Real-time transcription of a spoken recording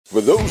For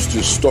those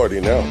just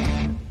starting out,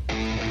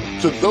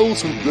 to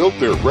those who built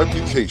their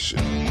reputation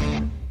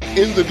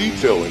in the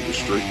detail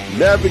industry,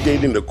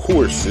 navigating the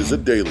course is a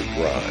daily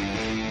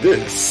grind.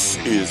 This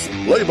is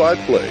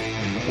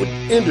Play-by-Play with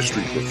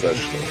industry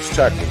professionals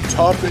tackling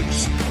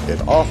topics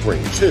and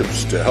offering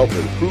tips to help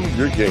improve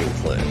your game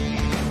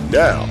plan.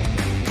 Now,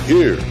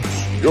 here's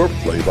your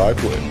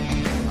Play-by-Play.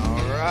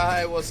 All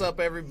right, what's up,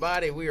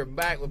 everybody? We are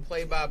back with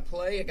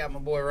Play-by-Play. I got my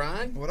boy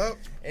Ryan. What up?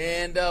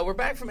 And we're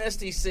back from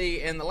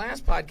SDC. And the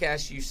last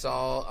podcast you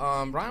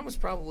saw, Ryan was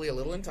probably a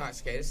little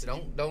intoxicated,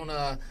 so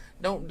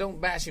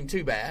don't bash him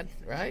too bad,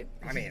 right?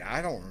 I mean,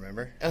 I don't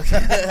remember.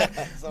 Okay,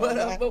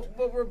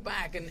 but we're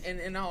back, and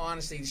in all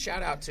honesty,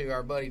 shout out to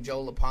our buddy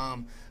Joel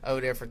LaPalm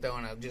over there for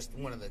throwing just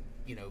one of the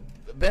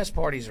best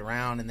parties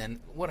around, and then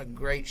what a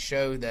great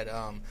show that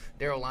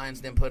Daryl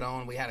Lyons then put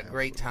on. We had a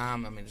great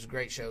time. I mean, it was a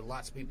great show.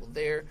 Lots of people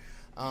there.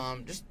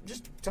 Just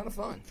a ton of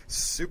fun.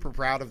 Super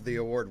proud of the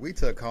award we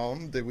took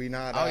home. Did we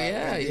not?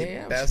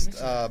 Yeah. Best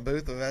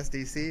booth of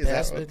SDC. Is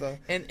that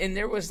and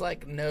there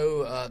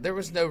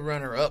was no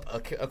runner up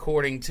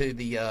according to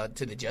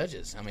the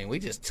judges. I mean, we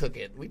just took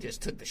it. We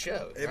just took the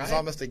show. It was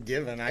almost a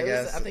given, I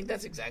guess. I think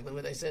that's exactly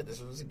what they said.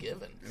 This was a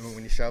given.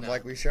 When you show up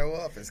like we show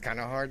up, it's kind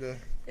of hard to.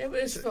 Yeah, but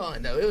it's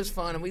fun though. It was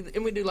fun, and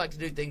we do like to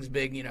do things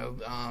big.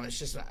 It's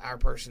just our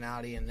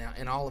personality, and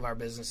in all of our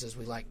businesses,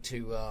 we like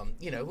to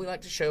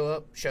show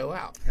up, show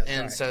out,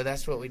 So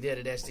that's what we did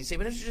at SDC.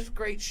 But it was just a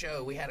great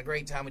show. We had a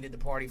great time. We did the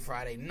party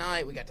Friday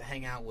night. We got to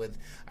hang out with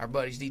our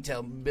buddies,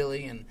 Detail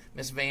Billy and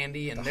Miss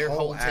Vandy, and their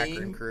whole team.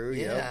 Akron crew.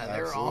 Yeah,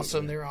 they're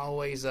awesome. They're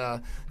always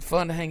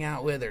fun to hang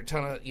out with. They're a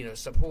ton of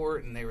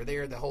support, and they were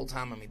there the whole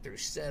time. I mean, through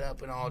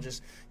setup and all,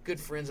 just good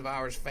friends of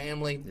ours,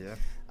 family. Yeah.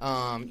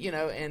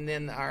 And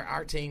then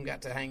our team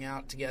got to hang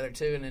out together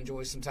too and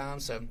enjoy some time.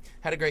 So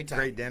had a great time.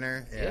 Great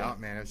dinner. Yeah,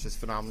 man, it was just a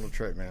phenomenal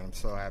trip, man. I'm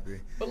so happy.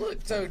 But look,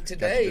 so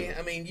today,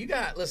 I mean,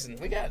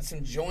 we got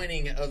some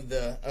joining of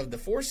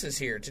the forces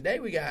here. Today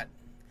we got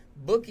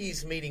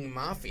bookies meeting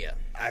mafia.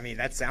 I mean,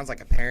 that sounds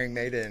like a pairing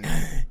made in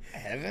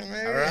heaven,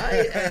 maybe. All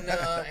right, and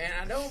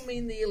I don't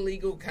mean the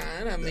illegal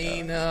kind. I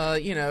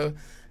mean,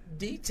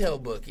 Detail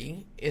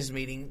Bookie is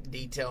meeting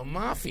Detail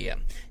Mafia,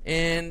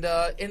 and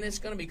it's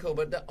going to be cool.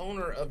 But the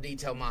owner of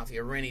Detail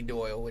Mafia, Rennie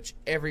Doyle, which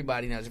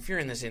everybody knows, if you're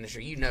in this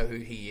industry, you know who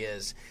he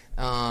is.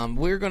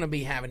 We're going to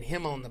be having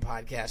him on the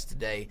podcast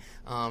today,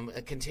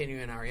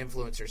 continuing our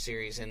influencer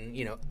series.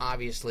 And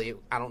obviously,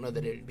 I don't know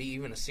that it'd be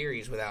even a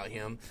series without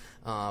him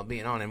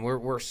being on. And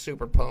we're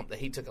super pumped that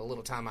he took a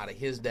little time out of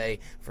his day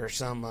for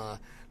some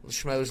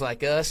schmoes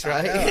like us,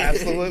 right? I know,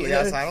 absolutely.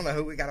 Yes, I don't know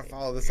who we got to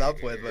follow this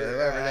up with, but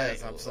whoever it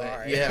is, I'm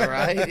sorry. Yeah,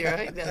 right. You're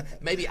right.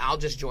 Maybe I'll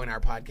just join our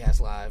podcast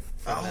live.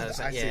 I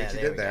see what you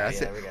did there.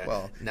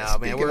 Well, no,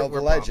 man, we're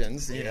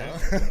legends.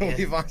 Pumped.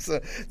 We've also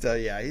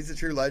he's a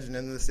true legend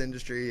in this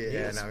industry,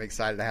 and I'm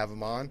excited to have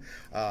him on.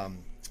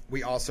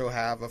 We also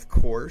have, of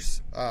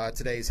course,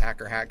 today's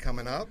Hacker Hack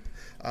coming up.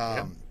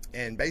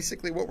 And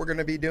basically what we're going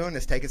to be doing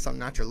is taking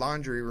something out your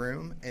laundry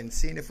room and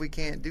seeing if we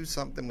can't do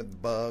something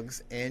with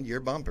bugs and your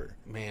bumper.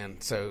 Man,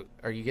 so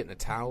are you getting a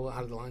towel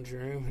out of the laundry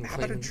room? And how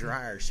about a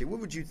dryer sheet? What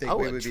would you think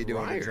we would be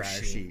doing with a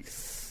dryer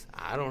sheet?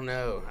 I don't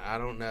know.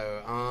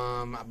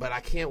 But I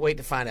can't wait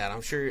to find out.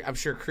 I'm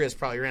sure Chris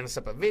probably ran us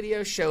up a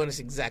video showing us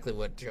exactly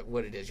what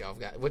it is y'all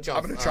got. I'm going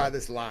to try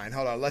this line.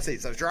 Hold on. Let's see.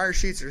 So dryer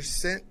sheets are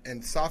scent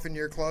and soften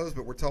your clothes,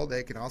 but we're told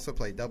they can also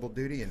play double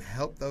duty and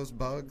help those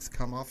bugs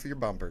come off of your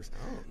bumpers.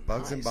 Oh,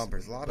 bugs nice. and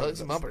bumpers. A lot bugs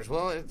of and bumpers.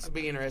 Well, it's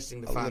be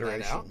interesting to find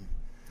that out.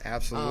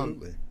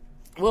 Absolutely.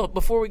 Well,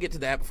 before we get to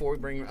that, before we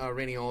bring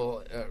Rennie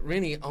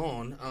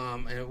on,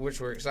 and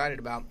which we're excited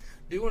about,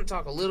 do want to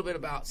talk a little bit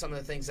about some of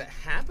the things that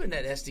happened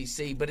at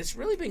SDC, but it's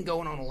really been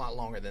going on a lot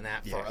longer than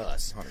that for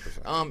us.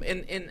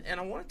 100%. And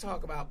I want to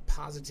talk about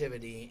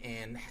positivity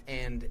and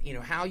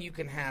how you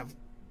can have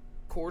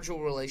cordial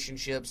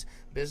relationships,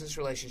 business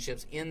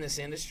relationships in this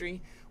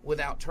industry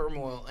without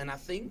turmoil. And I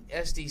think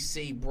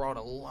SDC brought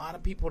a lot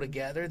of people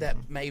together that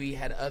maybe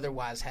had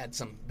otherwise had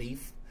some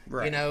beef,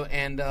 right.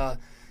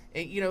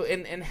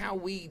 And how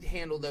we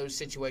handle those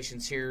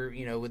situations here,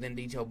 within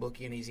Detail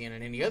Bookie and Easy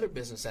and any other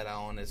business that I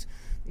own is,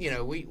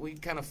 we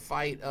kind of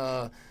fight,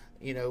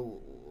 we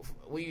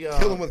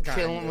kill them with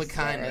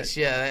kindness.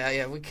 Right.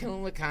 Yeah, we kill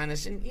them with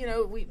kindness, and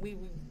we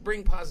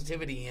bring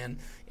positivity in,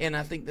 and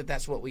I think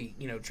that's what we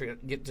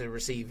get to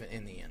receive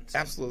in the end. So.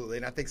 Absolutely,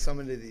 and I think some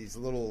of these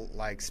little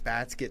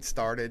spats get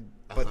started,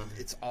 but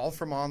it's all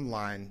from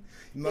online.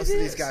 Most of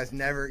these guys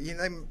never, they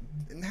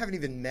haven't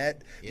even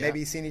met,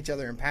 maybe seen each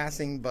other in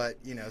passing, but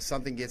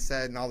something gets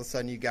said, and all of a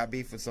sudden you got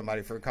beef with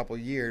somebody for a couple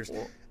of years.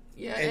 Well,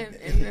 yeah,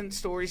 and then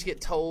stories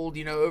get told,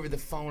 over the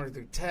phone or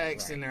through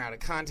text, right. And they're out of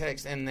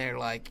context, and they're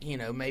like,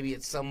 maybe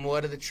it's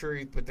somewhat of the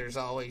truth, but there's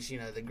always,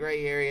 the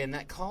gray area, and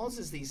that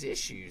causes these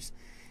issues.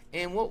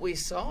 And what we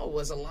saw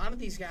was a lot of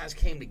these guys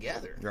came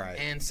together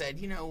and said,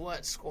 you know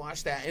what,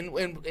 squash that.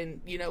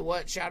 And you know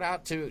what, shout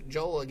out to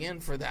Joel again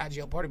for the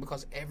IGL party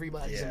because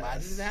everybody's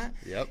invited to that.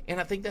 Yep. And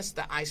I think that's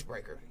the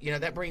icebreaker.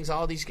 That brings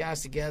all these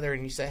guys together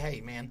and you say, hey,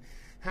 man,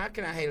 how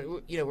can I hate it?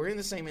 You know, we're in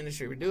the same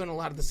industry. We're doing a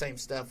lot of the same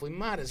stuff. We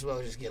might as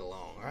well just get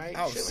along, right?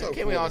 Oh, so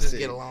can cool we all to just see.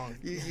 get along?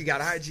 You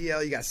got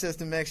IGL, you got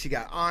System X, you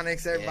got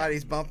Onyx.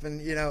 Everybody's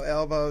bumping,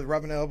 elbows,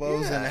 rubbing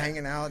elbows, and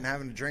hanging out and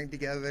having a drink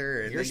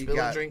together. And You're then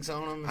spilling drinks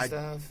on them and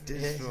stuff.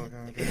 Did spill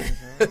drinks.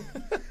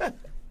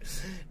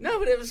 No,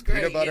 but it was great.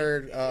 Peanut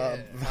butter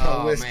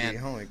whiskey. Man.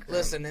 Holy crap.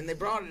 Listen, and they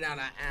brought it out.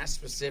 I asked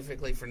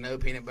specifically for no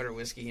peanut butter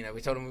whiskey. You know,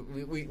 we told them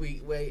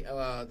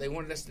they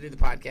wanted us to do the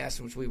podcast,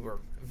 which we were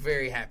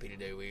very happy to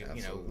do.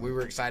 We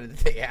were excited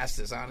that they asked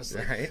us,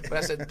 honestly. Right. But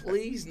I said,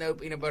 please, no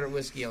peanut butter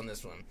whiskey on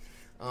this one.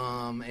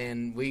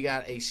 And we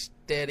got a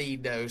steady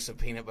dose of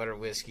peanut butter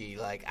whiskey.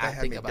 Like, I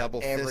think about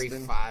every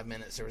 5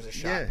 minutes there was a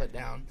shot put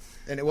down.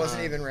 And it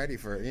wasn't even ready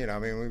for, we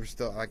were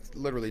still like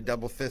literally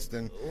double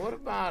fisting. What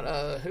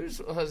about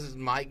whose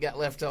mic got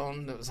left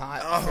on that was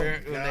hot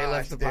when they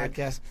left the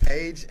podcast?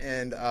 Paige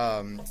and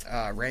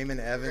Raymond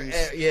Evans.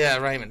 Yeah,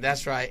 Raymond,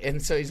 that's right.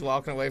 And so he's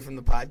walking away from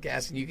the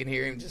podcast, and you can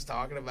hear him just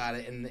talking about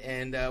it. And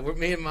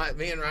me and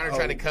Ryan are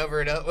trying to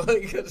cover it up.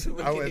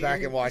 I went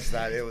back and watched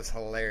that. It was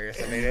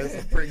hilarious. I mean,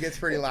 it gets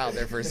pretty loud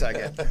there for a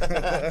second.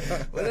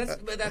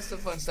 But that's the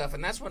fun stuff,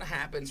 and that's what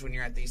happens when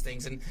you're at these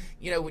things. And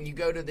when you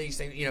go to these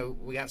things,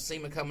 we got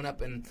SEMA coming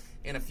up in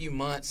a few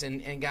months,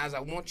 and guys, I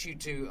want you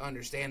to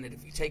understand that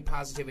if you take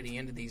positivity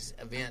into these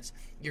events,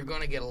 you're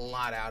going to get a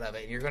lot out of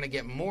it, and you're going to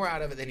get more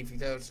out of it than if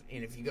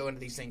you go into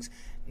these things,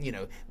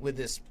 with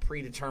this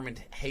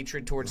predetermined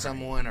hatred towards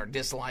someone or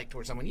dislike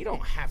towards someone. You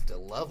don't have to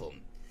love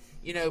them.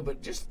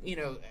 But just,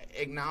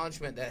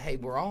 acknowledgement that, hey,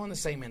 we're all in the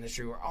same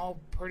industry. We're all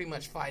pretty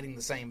much fighting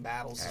the same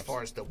battles as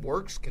far as the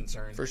work's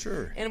concerned. For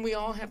sure. And we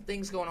all have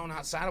things going on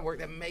outside of work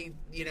that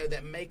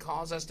may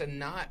cause us to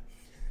not,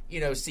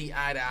 see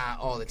eye to eye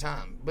all the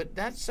time. But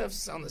that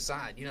stuff's on the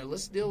side.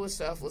 Let's deal with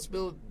stuff. Let's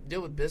deal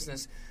with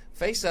business.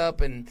 Face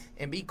up and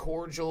be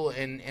cordial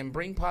and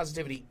bring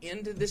positivity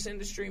into this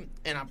industry,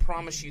 and I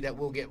promise you that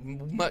we'll get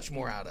much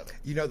more out of it.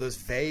 Those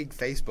vague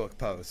Facebook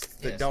posts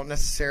that don't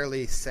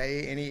necessarily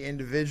say any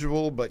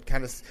individual, but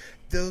kind of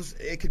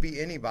it could be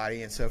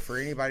anybody. And so for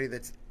anybody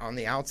that's on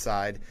the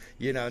outside,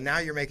 now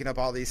you're making up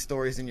all these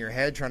stories in your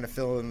head, trying to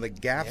fill in the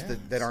gaps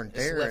that aren't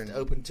there. It's left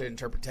open to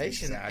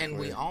interpretation, Exactly. and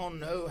we all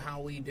know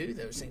how we do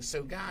those things.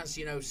 So guys,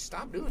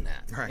 stop doing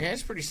that. Right. Yeah,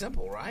 it's pretty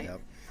simple, right?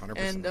 Yep. 100%.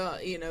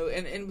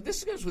 And and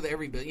this goes with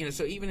every business.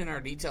 So even in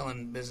our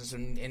detailing business,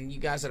 and you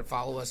guys that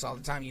follow us all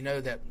the time,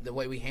 that the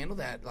way we handle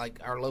that, like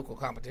our local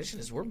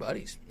competition, is we're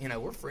buddies.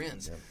 We're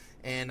friends. Yep.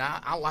 And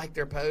I like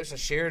their posts. I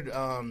shared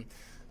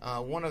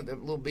one of the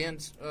little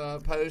Ben's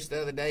posts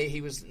the other day.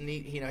 He was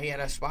neat. He had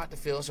a spot to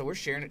fill, so we're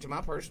sharing it to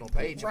my personal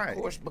page, right. Of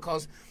course,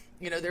 because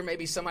there may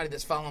be somebody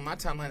that's following my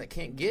timeline that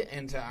can't get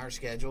into our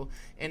schedule,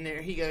 and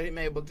there he goes. He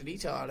may have booked a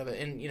detail out of it,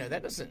 and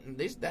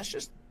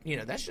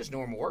that's just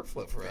normal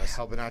workflow for us.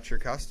 Helping out your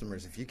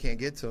customers. If you can't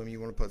get to them, you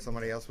want to put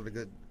somebody else with a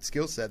good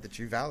skill set that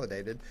you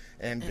validated,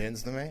 and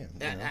Ben's the man.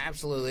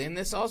 Absolutely, and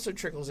this also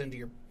trickles into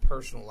your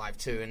personal life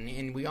too.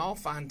 And we all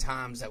find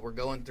times that we're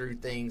going through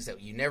things that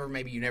you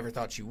never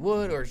thought you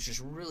would, or it's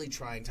just really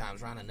trying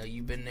times. Ryan, I know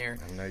you've been there.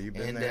 I know you've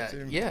been there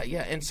too. Yeah.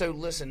 And so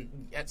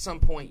listen, at some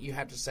point you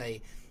have to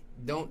say,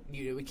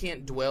 we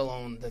can't dwell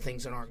on the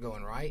things that aren't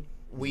going right.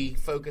 We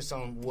focus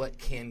on what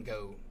can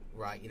go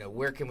right.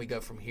 Where can we go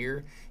from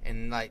here?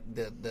 And like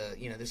the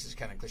this is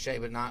kind of cliche,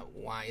 but not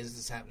why is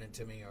this happening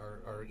to me,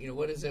 or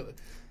what is it?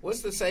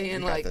 What's the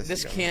saying? Like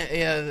this can't.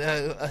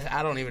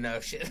 I don't even know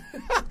shit.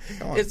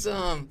 It's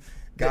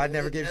God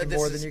never gives you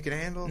more than you can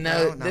handle.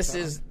 No, this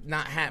is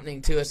not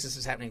happening to us. This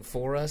is happening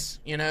for us.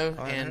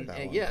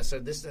 So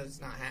this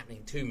is not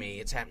happening to me.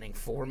 It's happening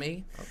for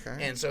me.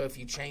 Okay. And so if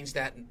you change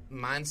that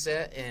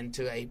mindset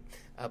into a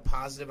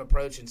positive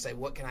approach and say,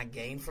 what can I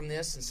gain from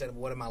this instead of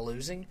what am I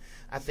losing?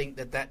 I think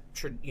that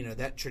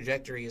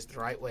trajectory is the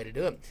right way to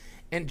do it.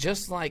 And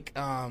just like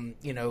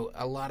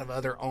a lot of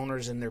other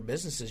owners in their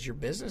businesses, your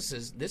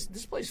businesses,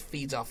 this place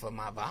feeds off of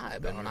my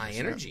vibe and my 100%.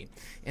 Energy.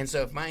 And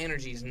so if my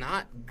energy is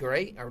not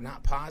great or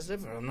not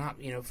positive, or I'm not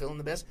feeling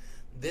the best,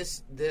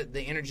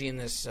 the energy in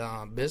this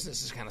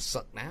business is kind of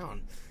sucked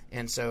down.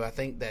 And so I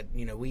think that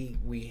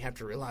we have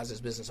to realize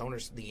as business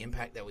owners the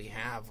impact that we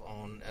have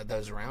on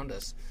those around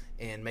us,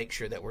 and make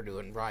sure that we're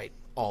doing right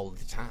all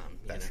the time.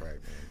 That's right,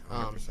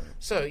 man. 100%.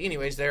 So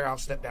anyways, I'll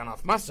step down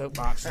off my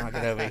soapbox and I'll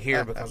get over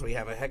here because we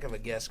have a heck of a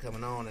guest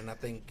coming on, and I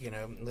think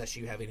unless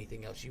you have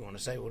anything else you want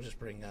to say, we'll just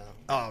bring.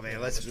 Oh man,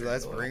 let's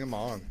bring him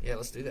on. Yeah,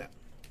 let's do that.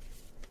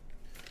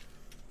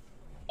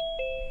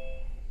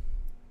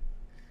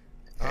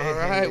 All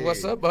right,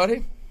 what's up,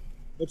 buddy?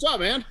 What's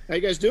up, man? How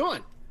you guys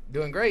doing?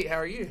 Doing great. How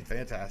are you?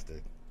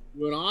 Fantastic.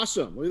 Doing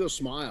awesome. Look at those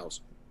smiles.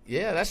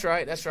 Yeah, that's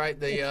right. That's right.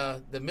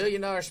 The $1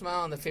 million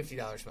smile and the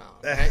 $50 smile.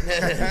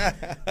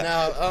 Right?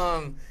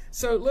 No.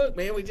 So look,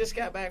 man, we just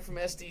got back from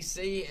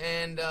SDC,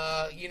 and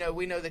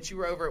we know that you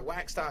were over at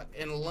Waxstock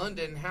in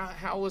London.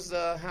 How was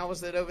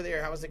it over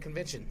there? How was the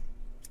convention?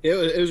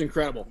 It was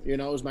incredible. It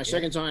was my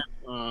second time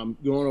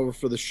going over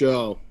for the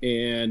show,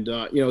 and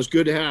it was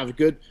good to have a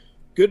good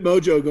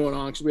mojo going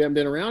on because we haven't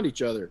been around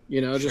each other.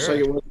 Just Sure.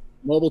 like it was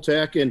Mobile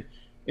Tech, and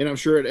and I'm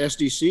sure at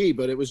SDC,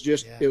 but it was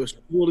just, it was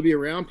cool to be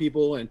around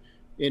people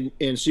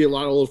and see a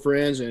lot of old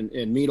friends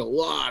and meet a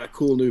lot of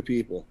cool new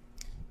people.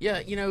 Yeah,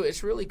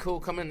 it's really cool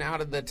coming out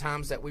of the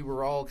times that we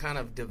were all kind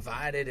of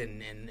divided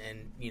and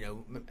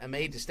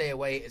made to stay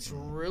away. It's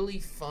really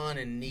fun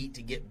and neat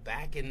to get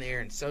back in there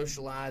and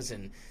socialize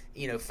and,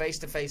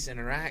 face-to-face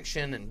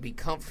interaction and be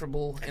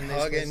comfortable. And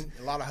hugging,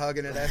 a lot of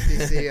hugging at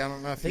FTC. I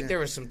don't know if I think there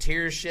was some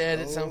tears shed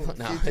at some point.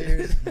 No.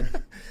 Tears.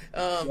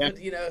 But,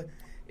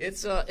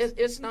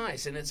 it's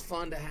nice and it's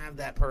fun to have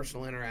that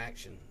personal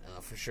interaction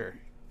for sure.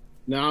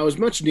 No, it was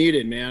much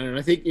needed, man. And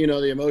I think,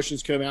 the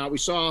emotions come out. We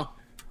saw,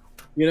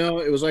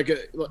 it was like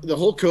the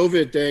whole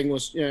COVID thing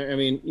was,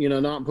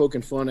 not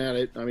poking fun at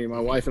it. I mean, my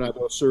wife and I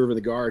both serve in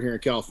the Guard here in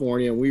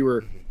California, and we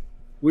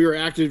were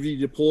actively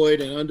deployed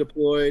and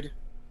undeployed,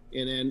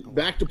 and then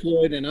back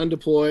deployed and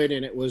undeployed,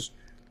 and it was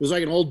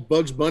like an old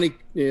Bugs Bunny,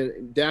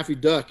 Daffy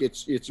Duck.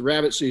 It's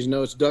rabbit season,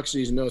 no, it's duck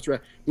season, no, it's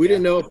rabbit. We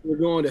didn't know if we were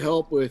going to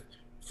help with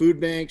food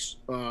banks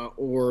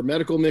or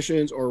medical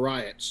missions or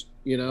riots,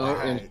 Right.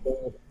 And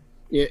so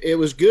it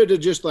was good to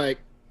just like.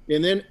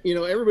 And then,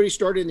 everybody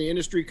started in the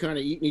industry kind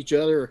of eating each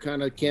other or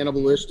kind of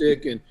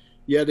cannibalistic. And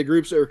you had the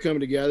groups that were coming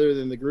together,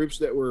 then the groups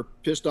that were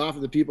pissed off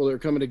at the people that were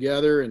coming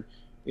together, and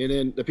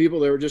then the people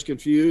that were just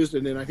confused.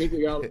 And then I think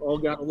we all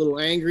got a little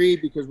angry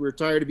because we were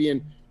tired of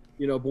being,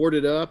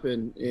 boarded up.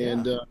 And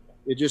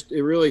it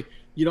really,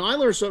 I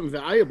learned something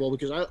valuable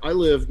because I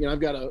live, I've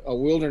got a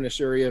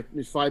wilderness area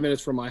 5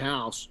 minutes from my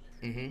house.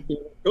 Mm-hmm.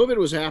 COVID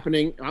was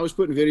happening. I was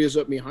putting videos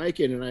up me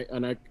hiking,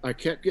 and I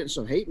kept getting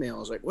some hate mail. I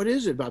was like, what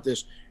is it about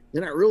this?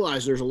 Then I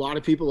realized there's a lot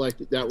of people like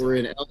that were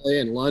in LA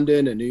and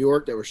London and New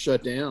York that were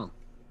shut down,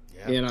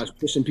 and I was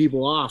pissing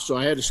people off. So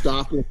I had to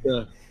stop with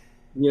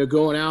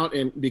going out,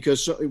 and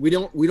because we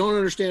don't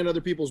understand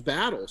other people's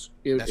battles.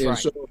 That's right.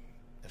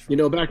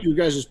 So, back to you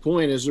guys'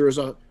 point is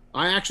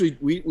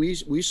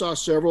we saw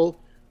several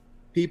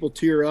people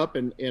tear up,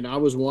 and I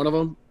was one of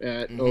them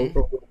at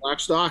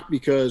Blackstock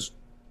because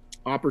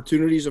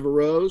opportunities have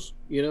arose.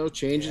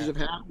 Changes have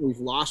happened. We've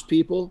lost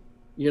people.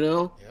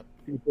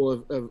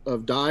 People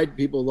have died.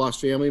 People have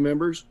lost family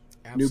members.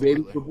 Absolutely. New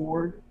babies were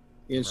born,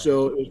 and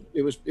so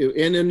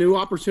and then new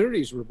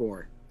opportunities were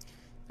born.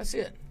 That's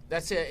it.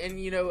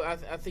 And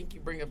I think you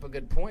bring up a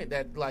good point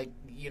that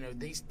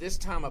this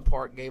time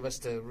apart gave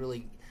us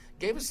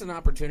an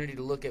opportunity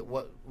to look at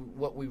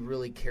what we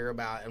really care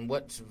about and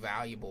what's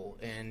valuable.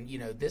 And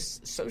this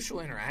social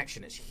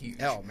interaction is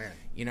huge. Oh man.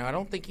 I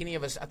don't think any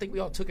of us, I think we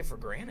all took it for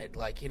granted.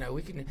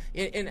 We can,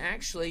 and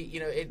actually,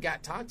 it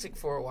got toxic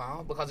for a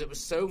while because it was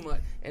so much.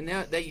 And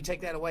now that you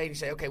take that away and you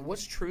say, okay,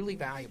 what's truly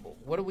valuable?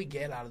 What do we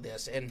get out of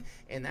this? And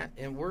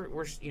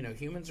we're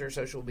humans are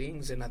social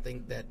beings, and I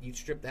think that you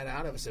strip that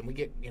out of us and we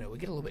get a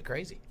little bit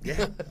crazy.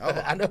 Yeah.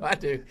 Oh. I know I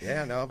do.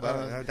 Yeah, no, but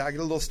I get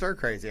a little stir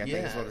crazy, I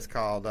think is what it's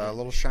called. A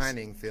little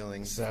shining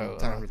feeling from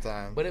time to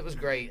time. But it was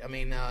great. I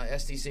mean,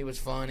 SDC was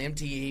fun.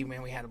 MTE,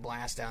 man, we had a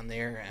blast down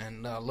there,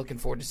 and looking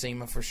forward to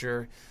SEMA for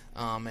sure.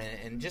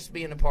 And just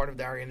being a part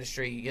of our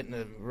industry, getting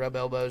to rub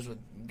elbows with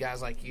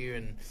guys like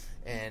you,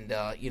 and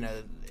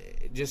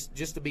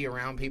just to be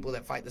around people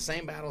that fight the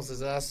same battles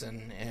as us,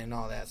 and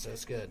all that. So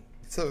it's good.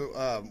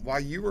 So while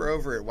you were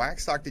over at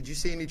Waxstock, did you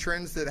see any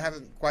trends that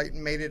haven't quite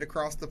made it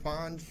across the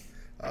pond?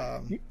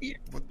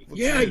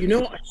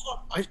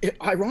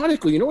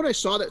 Ironically, what I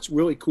saw that's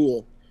really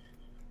cool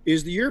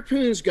is the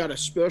Europeans got a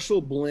special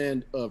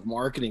blend of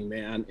marketing,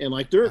 man. And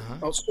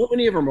so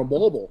many of them are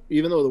mobile,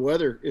 even though the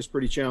weather is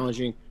pretty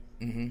challenging.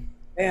 Mm-hmm.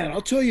 And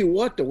I'll tell you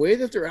what, the way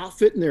that they're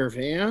outfitting their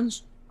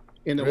vans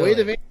and the way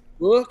the vans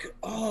look,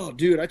 oh,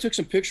 dude, I took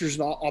some pictures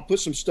and I'll put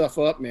some stuff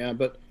up, man.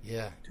 But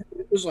it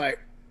was like,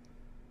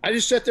 I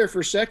just sat there for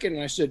a second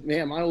and I said,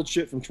 man, my old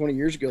shit from 20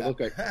 years ago looked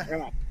like crap,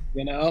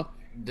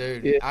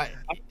 Dude, I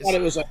thought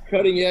it was like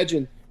cutting edge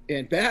and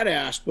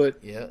badass,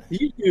 but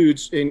these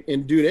dudes and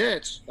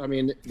dudettes, I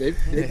mean, they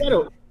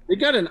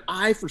got an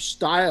eye for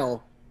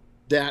style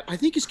that I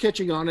think is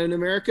catching on in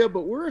America,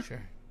 but we're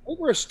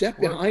a step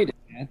behind it,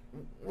 man.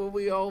 Well,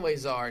 we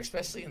always are,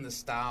 especially in the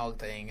style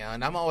thing,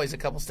 and I'm always a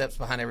couple steps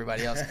behind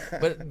everybody else.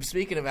 But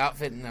speaking of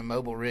outfitting a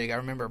mobile rig, I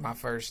remember my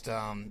first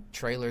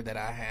trailer that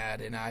I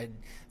had, and I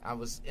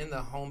was in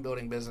the home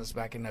building business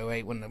back in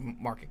 2008 when the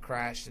market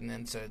crashed, and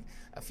then so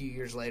a few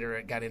years later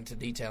it got into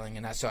detailing,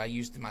 and so I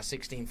used my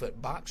 16-foot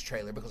box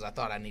trailer because I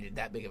thought I needed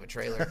that big of a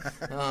trailer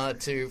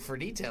for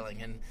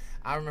detailing. And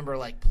I remember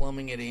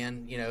plumbing it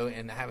in,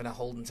 and having a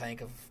holding tank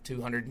of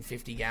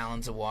 250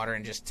 gallons of water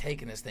and just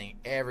taking this thing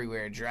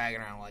everywhere, dragging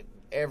around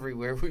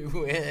everywhere we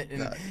went,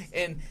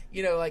 and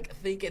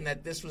thinking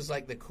that this was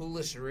the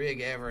coolest rig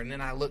ever. And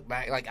then I look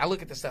back, I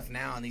look at the stuff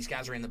now, and these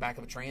guys are in the back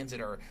of a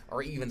Transit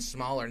or even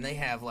smaller, and they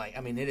have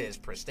it is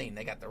pristine.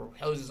 They got the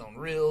hoses on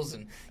reels,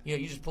 and you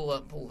just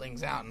pull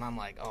things out, and I'm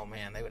like, oh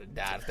man, they would have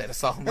died if they'd have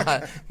saw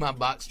my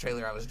box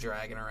trailer I was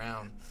dragging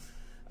around.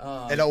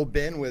 And old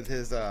Ben with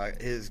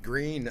his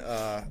green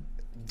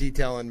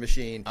detailing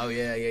machine. Oh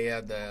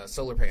yeah, the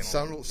solar panel.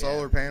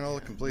 Solar panel,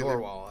 completely.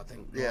 Narwhal, I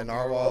think. Yeah,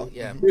 Narwhal.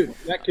 Yeah. Dude, is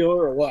that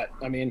killer or what?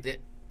 I mean,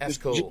 that's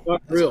cool.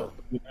 That's real,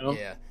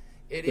 Yeah,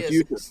 it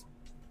is.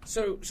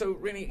 So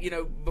Rennie,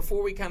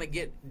 before we kind of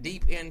get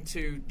deep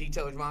into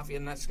Detailers Mafia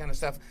and that kind of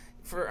stuff,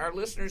 for our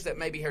listeners that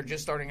maybe are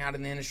just starting out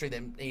in the industry,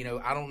 that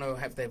I don't know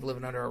if they've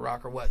lived under a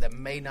rock or what, that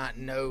may not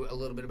know a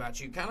little bit about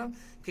you.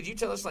 Could you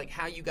tell us like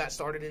how you got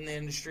started in the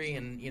industry?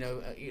 And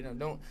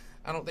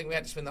I don't think we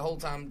have to spend the whole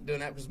time doing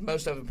that because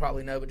most of it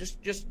probably know, but just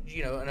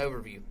an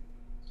overview.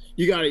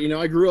 You got it.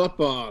 I grew up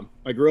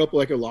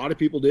like a lot of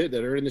people did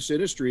that are in this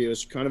industry. It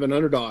was kind of an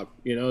underdog.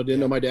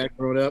 Didn't know my dad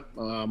growing up.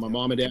 My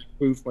mom and dad,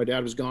 poof, my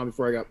dad was gone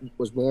before I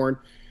was born.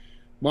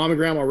 Mom and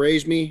grandma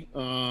raised me.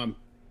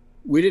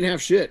 We didn't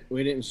have shit.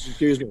 We didn't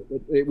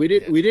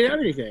have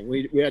anything.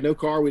 We had no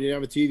car. We didn't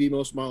have a TV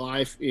most of my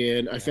life.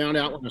 And I found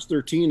out when I was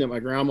 13 that my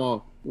grandma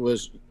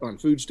was on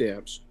food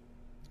stamps.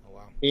 Oh,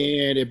 wow.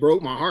 And it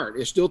broke my heart.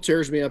 It still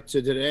tears me up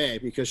to today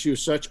because she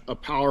was such a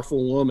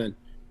powerful woman.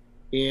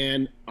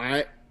 And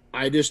I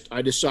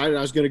decided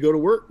I was going to go to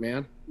work,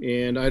 man.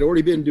 And I'd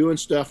already been doing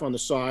stuff on the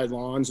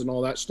sidelines and all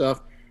that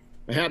stuff.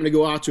 I happened to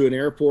go out to an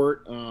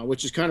airport,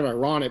 which is kind of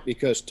ironic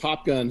because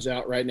Top Gun's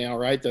out right now,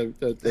 right? The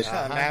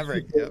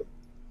Maverick. Yep.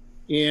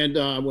 And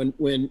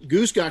when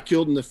Goose got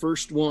killed in the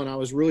first one, I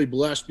was really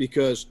blessed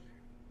because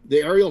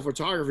the aerial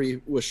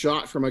photography was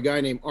shot from a guy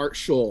named Art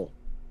Scholl.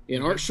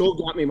 And Art Scholl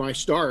got me my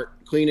start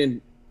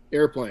cleaning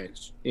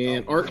airplanes.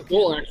 And Art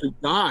Scholl actually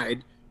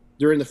died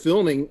during the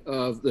filming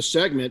of the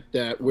segment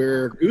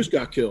where Goose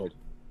got killed.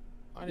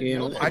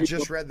 I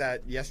just read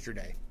that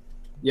yesterday.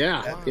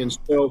 Yeah. Wow. And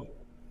so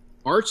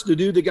Art's the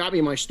dude that got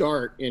me my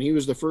start, and he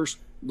was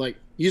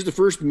he's the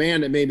first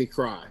man that made me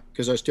cry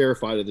because I was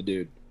terrified of the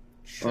dude.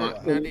 Sure.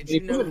 Now, did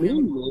you know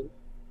him?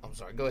 I'm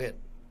sorry, go ahead.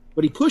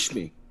 But he pushed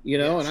me,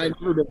 and I'd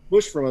never been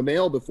pushed from a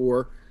male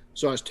before,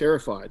 so I was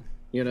terrified,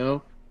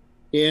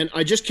 And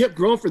I just kept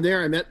growing from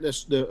there. I met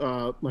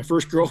my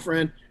first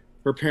girlfriend,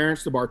 her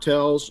parents, the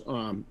Bartels,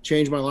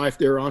 changed my life.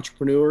 They're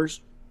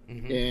entrepreneurs,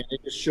 and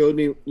it just showed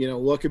me,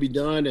 what could be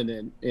done.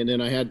 And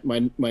then I had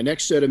my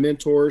next set of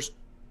mentors,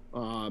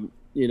 Walt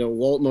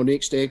and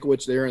Monique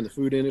Stankiewicz there in the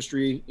food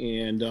industry,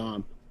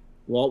 and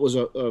Walt was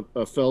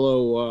a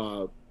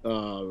fellow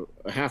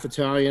a half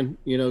Italian,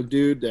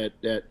 dude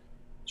that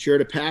shared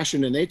a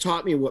passion, and they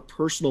taught me what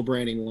personal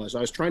branding was.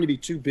 I was trying to be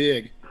too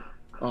big,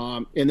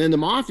 and then the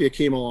Mafia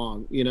came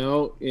along,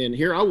 and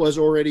here I was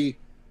already,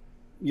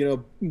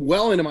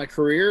 well into my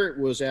career.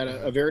 Was at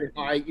a very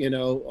high,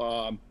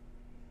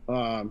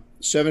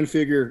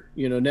 7-figure,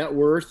 net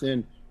worth,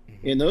 and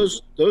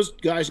those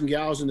guys and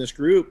gals in this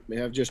group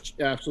have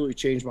just absolutely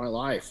changed my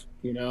life,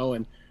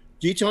 and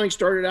detailing I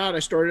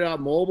started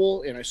out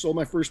mobile, and I sold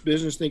my first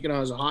business thinking I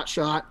was a hot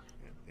shot.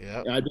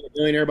 Yeah, I'd been a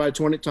millionaire by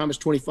the time I was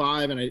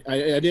 25, and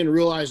I didn't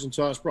realize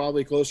until I was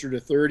probably closer to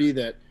 30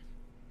 that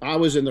I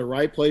was in the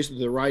right place at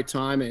the right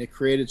time, and it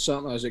created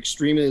something. I was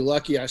extremely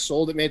lucky. I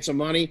sold it, made some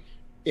money,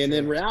 and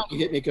then reality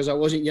hit me because I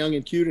wasn't young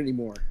and cute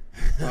anymore.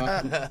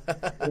 I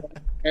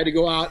had to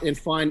go out and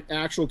find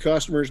actual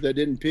customers that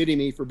didn't pity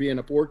me for being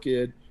a poor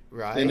kid.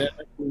 Right. And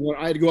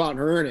I had to go out and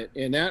earn it.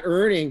 And that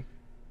earning,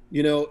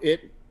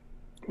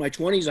 my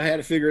 20s, I had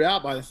to figure it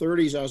out. By the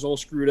 30s, I was all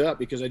screwed up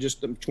because the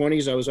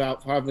 20s, I was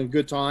out having a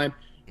good time,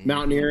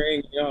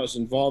 mountaineering. I was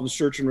involved in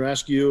search and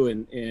rescue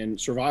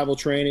and survival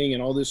training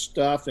and all this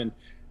stuff. And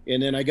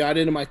then I got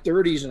into my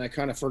 30s and I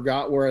kind of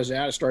forgot where I was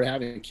at. I started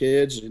having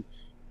kids and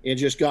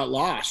just got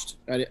lost.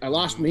 I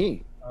lost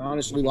me. I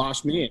honestly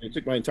lost me. And it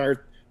took my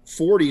entire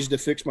 40s to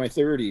fix my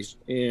 30s.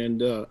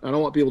 And I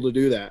don't want people to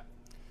do that.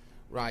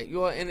 Right.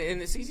 And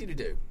it's easy to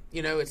do.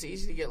 It's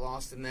easy to get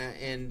lost in that,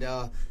 and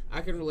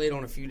I can relate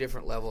on a few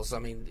different levels. I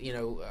mean,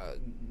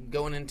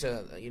 going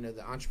into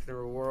the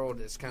entrepreneur world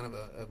is kind of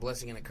a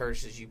blessing and a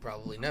curse, as you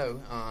probably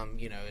know.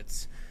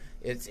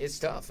 It's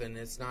tough, and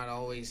it's not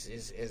always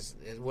is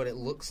what it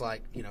looks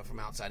like, from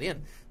outside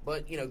in.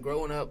 But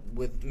growing up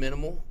with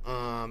minimal,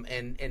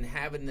 and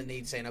having the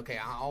need, saying, okay,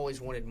 I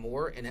always wanted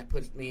more, and that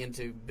puts me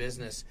into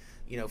business.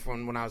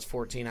 From when I was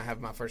 14, I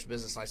have my first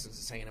business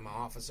license hanging in my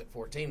office at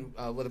 14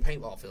 with a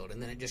paintball field.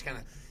 And then it just kind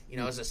of,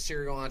 as a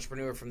serial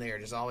entrepreneur from there,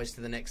 just always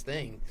to the next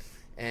thing,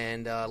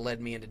 and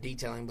led me into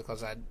detailing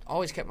because I'd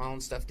always kept my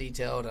own stuff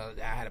detailed.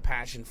 I had a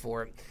passion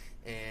for it,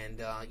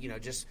 and,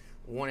 just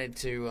wanted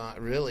to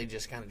really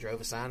just kind of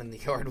drove a sign in the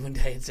yard one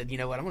day and said, I'm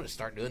going to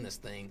start doing this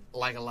thing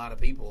like a lot of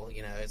people.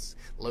 It's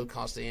low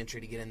cost of entry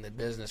to get in the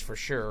business for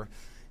sure.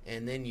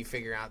 And then you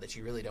figure out that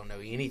you really don't know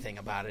anything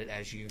about it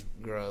as you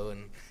grow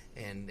and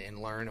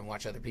learn and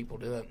watch other people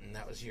do it. And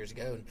that was years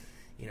ago. And,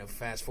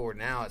 fast forward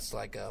now, it's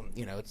like,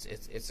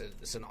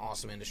 it's an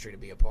awesome industry to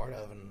be a part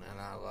of, and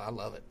I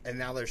love it. And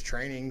now there's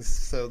trainings,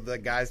 so the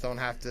guys don't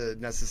have to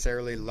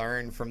necessarily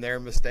learn from their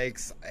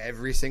mistakes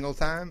every single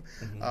time.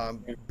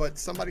 But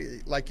somebody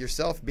like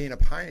yourself being a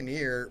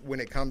pioneer when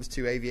it comes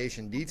to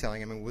aviation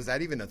detailing, I mean, was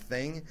that even a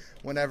thing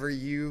whenever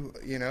you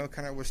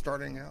kind of was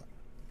starting out?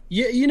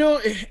 Yeah,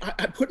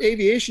 I put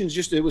aviation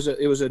it was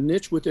a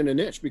niche within a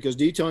niche because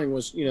detailing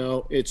was,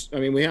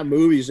 we have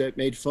movies that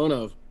made fun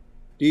of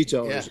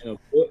detailers,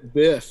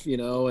 Biff,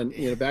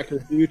 and Back to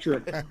the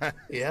Future.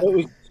 Yeah. It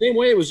was the same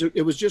way.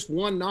 It was just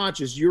one notch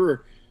as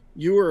you're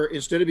you were,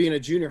 instead of being a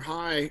junior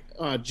high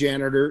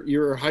janitor, you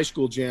were a high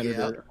school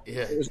janitor.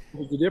 Yeah. It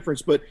was the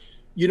difference. But,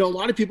 a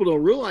lot of people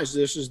don't realize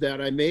this is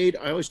that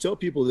I always tell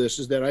people this,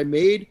 is that I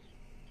made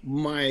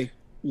my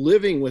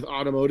living with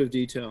automotive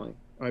detailing.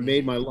 I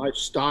made my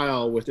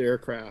lifestyle with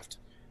aircraft.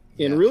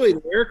 And really,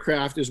 the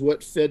aircraft is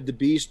what fed the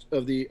beast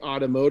of the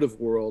automotive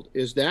world.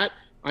 Is that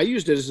I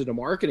used it as a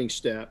marketing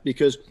step,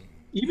 because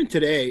even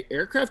today,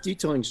 aircraft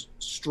detailing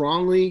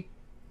strongly,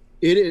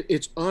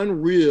 it's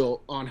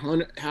unreal on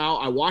how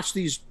I watch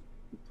these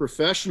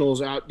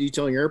professionals out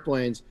detailing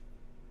airplanes,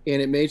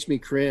 and it makes me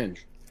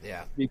cringe.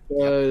 Yeah.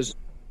 Because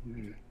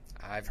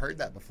I've heard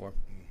that before.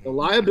 the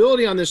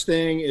liability on this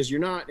thing is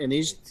and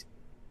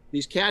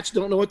these cats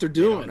don't know what they're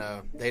doing.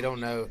 They don't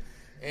know.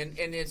 And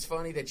it's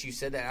funny that you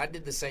said that. I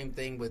did the same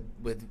thing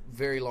with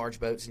very large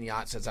boats and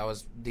yachts as I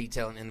was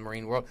detailing in the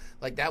marine world.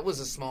 Like, that was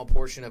a small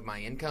portion of my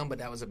income, but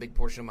that was a big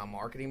portion of my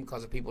marketing,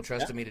 because if people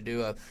trusted me to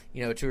do a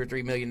 $2 or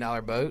 $3 million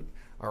boat,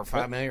 or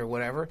 $5 million or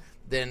whatever,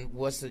 then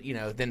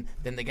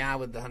then the guy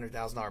with the $100,000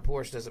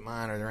 Porsche doesn't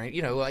mind, or heck,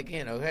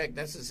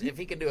 if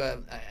he can do a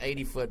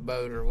 80-foot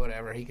boat or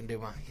whatever, he can do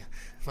my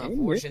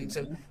Porsche. And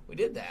so we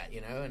did that,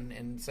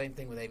 and same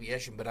thing with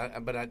aviation.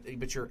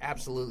 But you're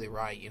absolutely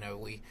right.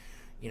 We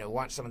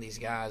watch some of these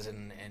guys,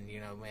 and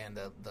man,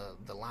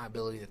 the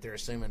liability that they're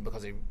assuming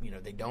because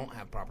they don't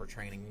have proper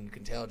training. You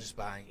can tell just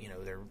by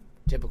their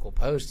typical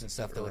posts and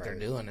stuff that what they're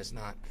doing is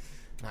not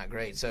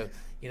great. So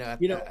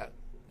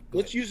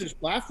let's use this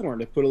platform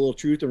to put a little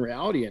truth and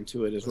reality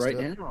into it.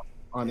 Now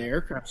on the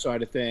aircraft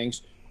side of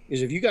things,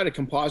 is if you got a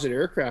composite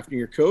aircraft and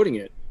you're coating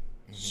it,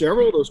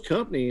 several of those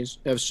companies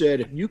have said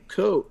if you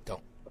coat a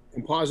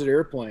composite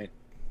airplane,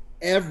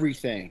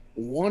 everything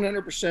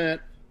 100%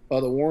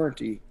 of the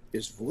warranty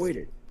is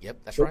voided. Yep,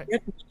 that's right. These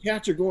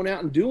cats are going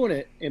out and doing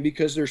it, and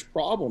because there's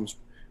problems.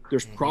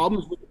 There's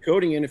problems with the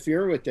coating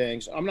interfering with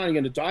things. I'm not even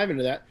going to dive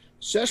into that.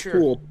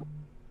 Cesspool,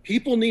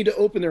 people need to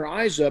open their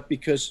eyes up,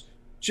 because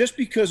just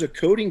because a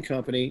coating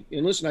company,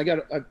 and listen,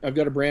 I've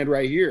got a brand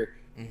right here.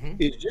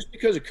 It's just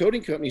because a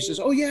coating company says,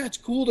 "Oh yeah, it's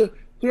cool to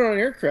put it on an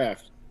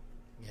aircraft."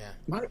 Yeah,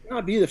 might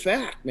not be the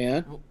fact,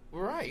 man.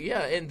 Right,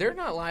 yeah, and they're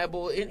not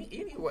liable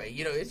anyway.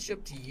 It's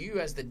up to you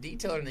as the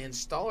detailer and the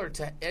installer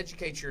to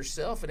educate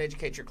yourself and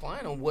educate your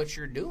client on what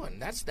you're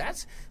doing.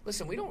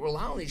 Listen, we don't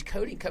rely on these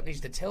coating companies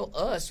to tell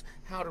us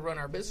how to run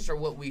our business or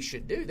what we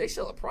should do. They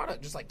sell a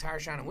product just like Tire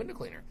Shine and window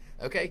cleaner.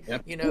 Okay,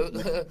 yep.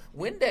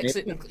 Windex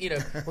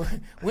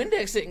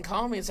didn't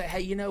call me and say, "Hey,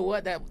 you know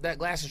what? That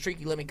glass is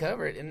streaky. Let me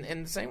cover it."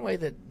 And the same way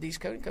that these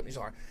coating companies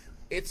are.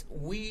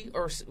 We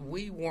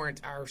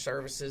warrant our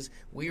services.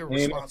 We are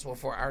responsible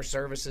for our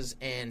services,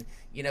 and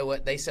you know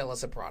what? They sell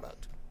us a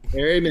product.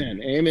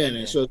 Amen.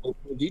 And so the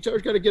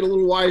detailers got to get a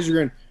little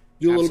wiser and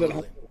do a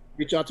little bit.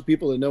 Reach out to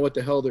people that know what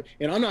the hell they're.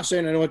 And I'm not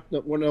saying I know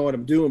what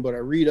I'm doing, but I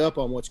read up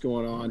on what's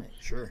going on.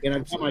 Sure. And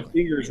I've got my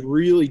fingers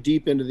really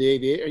deep into the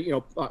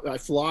aviation. I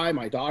fly.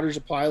 My daughter's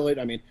a pilot.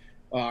 I mean,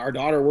 our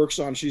daughter works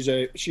on. She's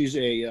a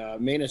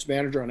maintenance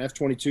manager on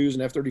F-22s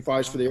and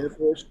F-35s for the Air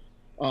Force.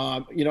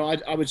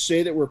 I would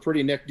say that we're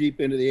pretty neck deep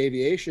into the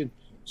aviation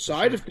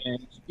side of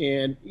things,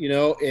 and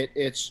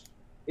it's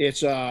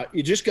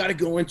you just got to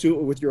go into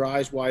it with your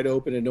eyes wide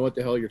open and know what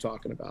the hell you're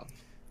talking about.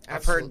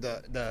 I've heard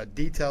the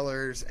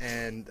detailers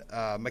and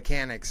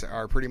mechanics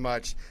are pretty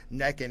much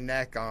neck and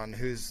neck on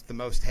who's the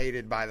most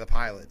hated by the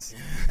pilots.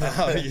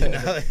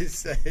 They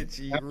said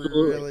you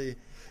really,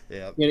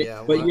 But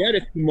yet,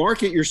 if you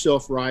market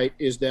yourself right,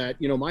 is that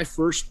my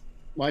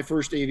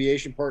first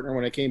aviation partner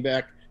when I came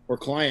back. Or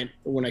client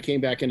when I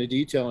came back into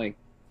detailing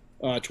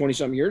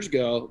 20-something years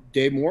ago,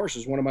 Dave Morris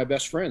is one of my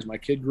best friends. My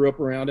kid grew up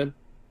around him.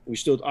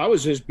 I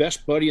was his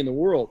best buddy in the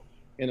world.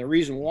 And the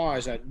reason why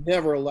is I'd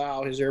never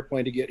allow his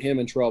airplane to get him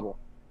in trouble.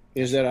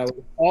 Is that I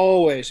would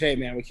always, "Hey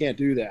man, we can't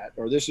do that,"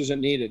 or "This isn't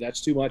needed.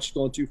 That's too much,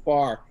 going too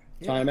far.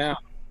 Time out."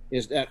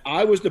 Is that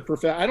I was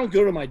I don't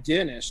go to my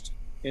dentist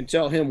and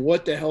tell him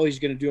what the hell he's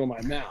going to do in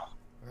my mouth.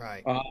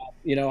 Right.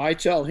 I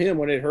tell him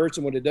when it hurts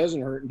and when it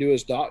doesn't hurt, and do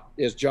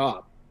his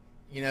job.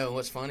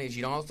 What's funny is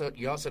you also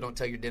don't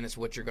tell your dentist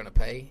what you're going to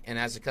pay, and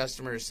as the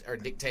customers are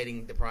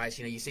dictating the price,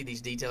 you see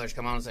these detailers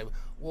come on and say,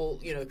 "Well,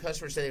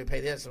 customers say they would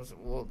pay this." I was,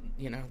 well,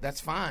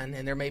 that's fine,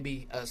 and there may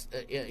be a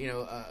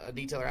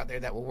detailer out there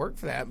that will work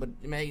for that, but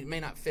it may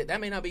not fit. That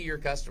may not be your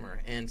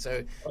customer, and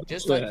so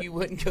just like you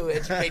wouldn't go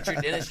educate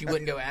your dentist, you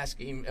wouldn't go ask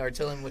him or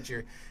tell him what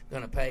you're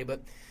going to pay,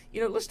 but.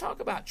 Let's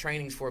talk about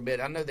trainings for a bit.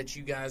 I know that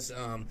you guys,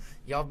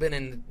 y'all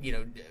been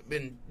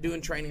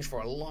doing trainings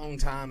for a long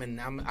time, and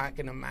I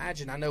can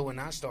imagine. I know when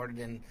I started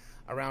in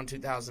around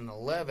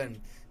 2011,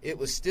 it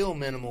was still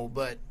minimal,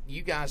 but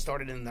you guys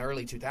started in the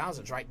early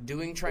 2000s, right?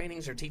 Doing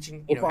trainings or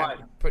teaching,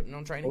 putting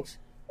on trainings.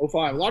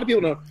 05. A lot of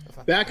people know.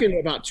 Back in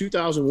about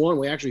 2001,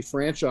 we actually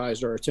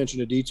franchised our Attention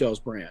to Details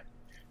brand.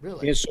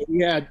 Really? And so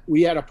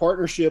we had a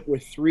partnership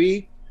with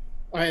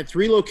I had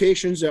 3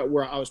 locations that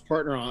I was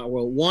partner on.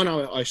 Well, one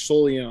I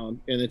solely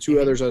owned, and then 2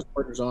 others I was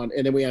partners on,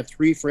 and then we had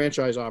 3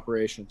 franchise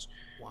operations.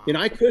 Wow. And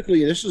I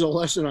quickly, this is a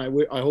lesson I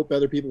hope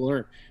other people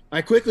learn.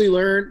 I quickly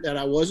learned that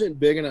I wasn't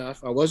big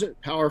enough. I wasn't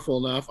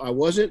powerful enough. I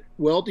wasn't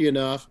wealthy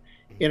enough.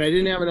 And I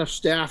didn't have enough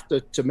staff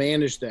to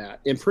manage that.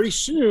 And pretty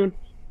soon,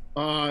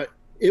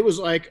 it was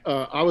like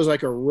I was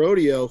like a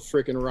rodeo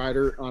freaking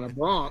rider on a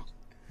bronc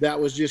that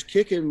was just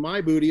kicking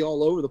my booty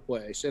all over the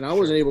place. And I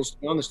wasn't able to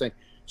stay on this thing.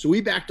 So we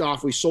backed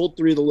off. We sold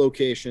 3 of the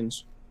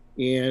locations.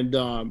 And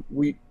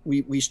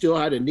we still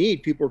had a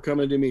need. People were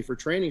coming to me for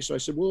training. So I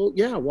said, well,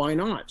 yeah, why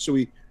not? So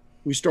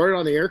we started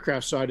on the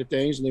aircraft side of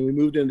things, and then we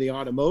moved into the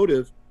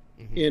automotive.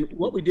 And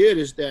what we did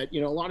is that, a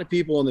lot of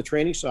people on the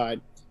training side,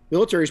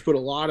 military's put a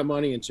lot of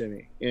money into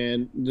me.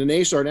 And the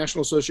NASAR,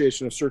 National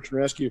Association of Search and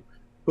Rescue,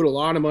 put a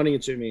lot of money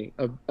into me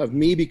of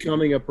me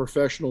becoming a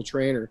professional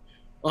trainer.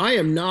 I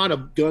am not a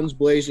guns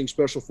blazing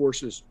special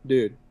forces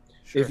dude.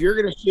 Sure. If you're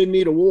going to send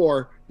me to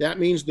war, that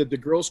means that the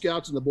Girl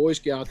Scouts and the Boy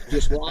Scouts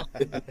just lost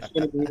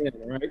it,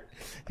 right?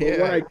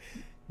 Yeah.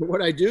 But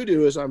what I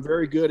do is I'm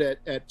very good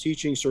at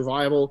teaching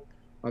survival.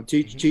 I'm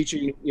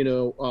teaching,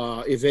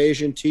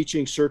 evasion,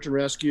 teaching search and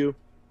rescue,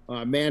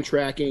 man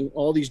tracking,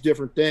 all these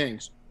different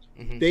things.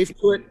 They've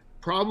put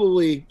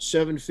probably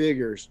 7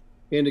 figures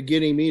into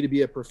getting me to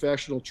be a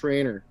professional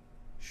trainer.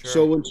 Sure.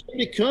 So when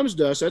somebody comes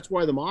to us, that's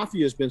why the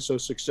Mafia has been so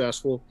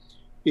successful,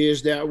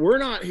 is that we're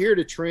not here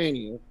to train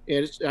you.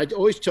 And I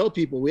always tell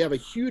people we have a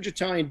huge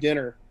Italian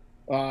dinner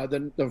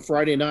the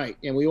Friday night,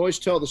 and we always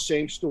tell the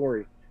same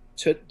story.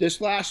 This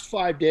last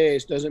 5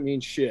 days doesn't mean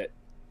shit.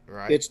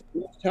 Right. It's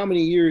how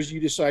many years you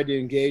decide to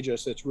engage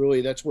us. That's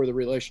where the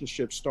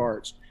relationship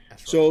starts. Right.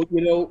 So,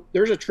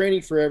 there's a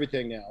training for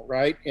everything now,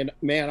 right? And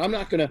man,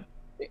 the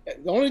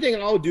only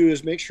thing I'll do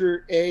is make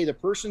sure, the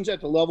person's at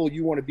the level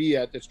you want to be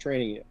at that's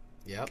training you.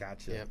 Yep.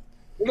 Gotcha. Yep.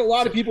 There's a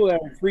lot of people that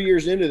are 3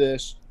 years into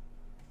this,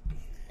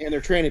 and they're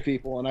training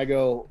people, and I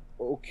go,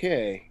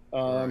 okay.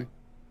 Right.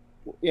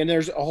 And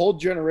there's a whole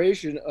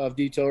generation of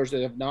detailers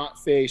that have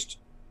not faced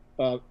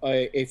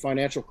a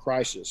financial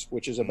crisis,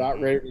 which is about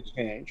ready to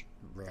change.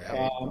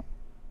 Right.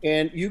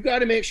 And you've got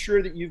to make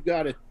sure that you've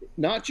got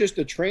not just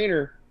a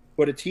trainer,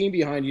 but a team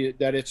behind you,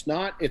 that it's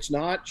not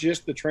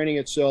just the training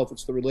itself,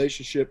 it's the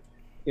relationship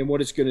and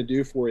what it's going to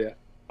do for you.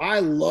 I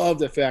love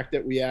the fact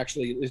that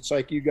it's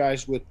like you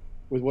guys with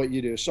what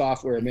you do,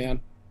 software,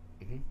 man.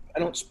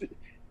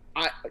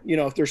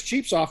 If there's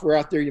cheap software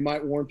out there, you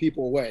might warn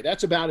people away.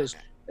 That's about as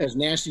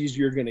nasty as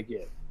you're going to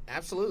get.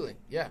 Absolutely.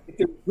 Yeah. If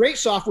there's great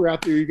software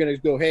out there, you're going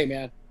to go, hey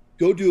man,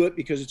 go do it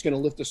because it's going to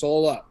lift us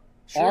all up.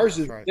 Sure, ours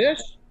is right.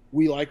 This.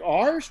 We like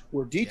ours.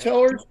 We're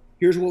detailers. Yeah.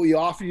 Here's what we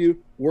offer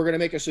you. We're going to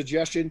make a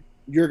suggestion.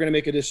 You're going to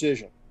make a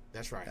decision.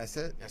 That's right. That's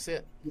it.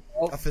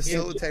 A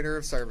facilitator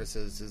of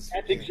services is.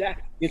 That's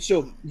exactly. And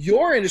so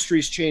your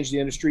industry's changed the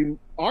industry.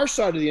 Our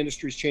side of the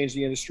industry's changed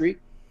the industry.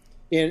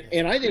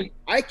 And I think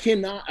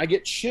I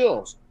get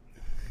chills.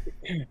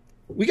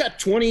 We got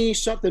 20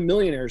 something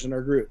millionaires in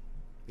our group.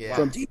 Yeah.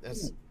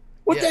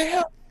 What the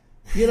hell?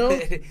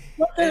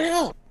 What the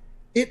hell?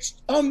 It's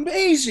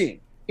amazing.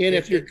 And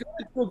if you're going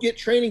to go get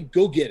training,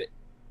 go get it.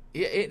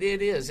 Yeah,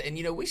 it is. And,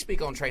 we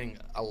speak on training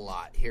a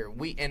lot here.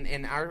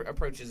 And our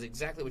approach is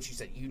exactly what you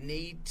said. You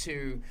need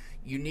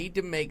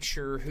to make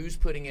sure who's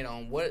putting it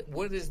on. What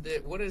is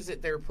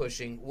it they're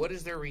pushing? What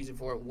is their reason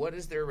for it? What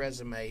is their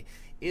resume?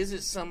 Is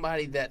it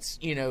somebody that's,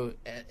 that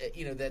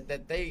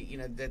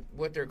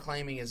what they're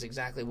claiming is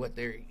exactly what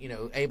they're,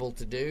 able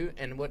to do,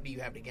 and what do you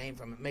have to gain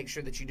from it? Make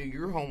sure that you do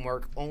your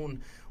homework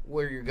on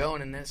where you're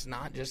going, and that's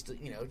not just,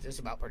 just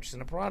about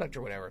purchasing a product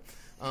or whatever.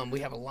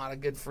 We have a lot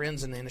of good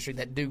friends in the industry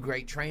that do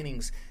great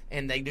trainings,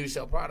 and they do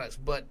sell products,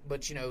 but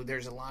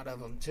there's a lot of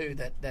them too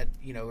that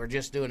are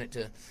just doing it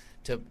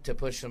to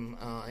push some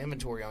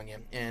inventory on you,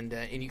 and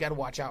you got to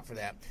watch out for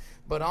that.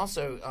 But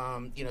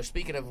also,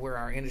 speaking of where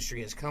our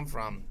industry has come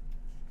from,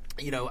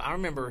 I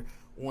remember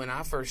when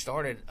I first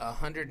started,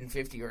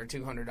 $150 or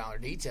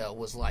 $200 detail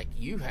was like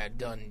you had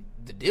done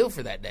the deal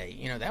for that day.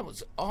 That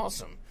was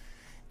awesome.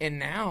 And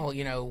now,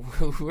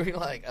 we're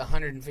like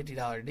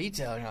 $150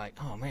 detail, and you're like,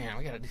 oh man,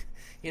 we got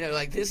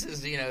to, this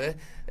is,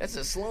 that's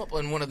a slump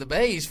on one of the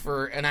bays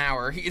for an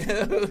hour, we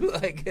got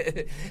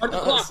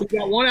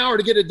 1 hour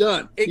to get it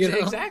done.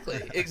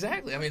 Exactly.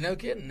 I mean, no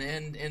kidding.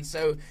 And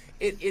so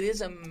it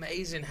is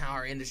amazing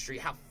how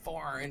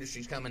far our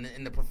industry's coming,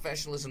 and the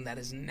professionalism that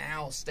is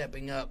now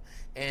stepping up,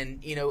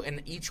 and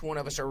and each one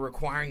of us are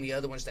requiring the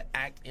other ones to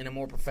act in a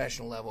more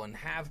professional level and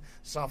have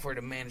software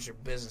to manage their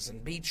business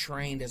and be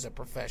trained as a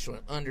professional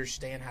and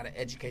understand how to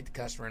educate the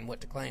customer and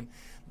what to claim.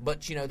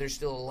 But there's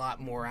still a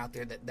lot more out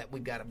there that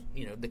we've got to,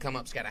 the come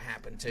up's got to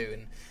happen too.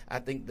 And I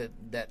think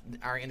that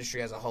our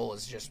industry as a whole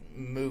is just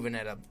moving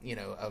at a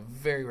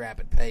very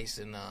rapid pace,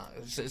 and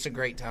it's a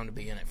great time to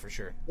be in it for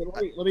sure.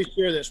 Let me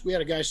share this. We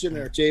had a guy sitting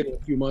at our table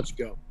a few months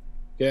ago.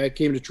 Okay, I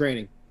came to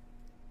training,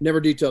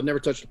 never detailed, never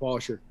touched a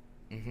polisher.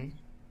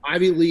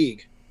 Ivy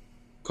League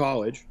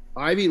college,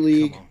 Ivy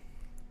League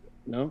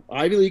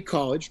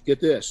college.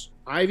 Get this,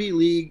 Ivy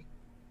League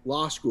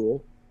law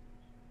school.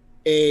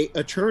 A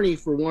attorney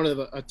for one of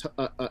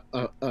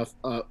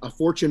a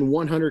Fortune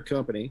 100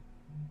 company.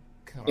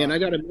 And I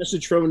got a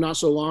message from him not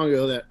so long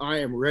ago that I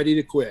am ready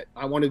to quit.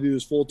 I want to do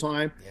this full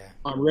time. Yeah.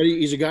 I'm ready.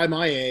 He's a guy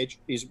my age.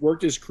 He's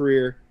worked his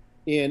career,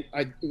 and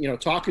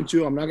talking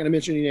to him, I'm not going to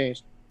mention any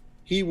names.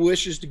 He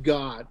wishes to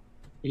God.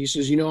 He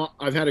says,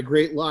 I've had a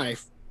great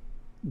life,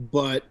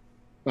 but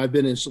I've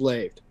been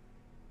enslaved.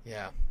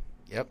 Yeah.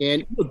 Yep.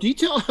 And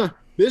detail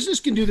business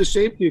can do the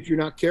same thing if you're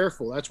not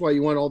careful. That's why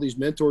you want all these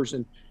mentors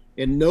and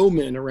no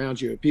men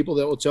around you, people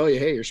that will tell you,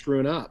 hey, you're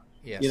screwing up.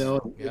 Yes.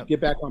 Get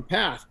back on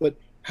path. But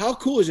how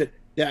cool is it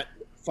that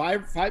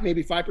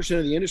maybe 5%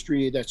 of the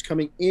industry that's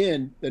coming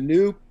in, the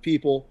new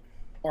people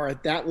are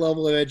at that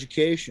level of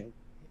education,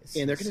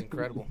 and they're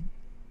incredible.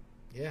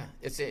 Yeah,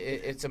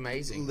 it's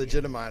amazing.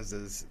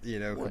 Legitimizes,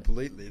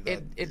 completely.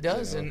 It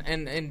does, and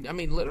I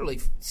mean,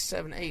 literally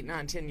 7, 8,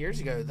 9, 10 years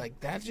ago, like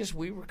that. Just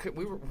we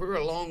were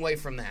a long way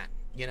from that.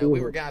 We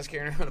were guys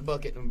carrying around a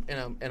bucket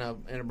and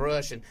a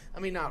brush, and I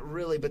mean, not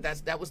really, but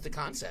that was the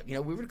concept. We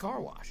were the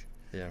car wash.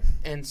 Yeah.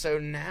 And so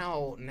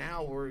now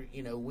we're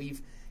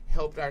we've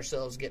helped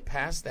ourselves get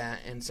past that,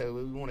 and so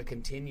we want to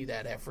continue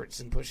that efforts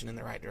and pushing in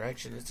the right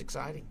direction. It's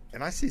exciting.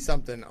 And I see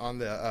something on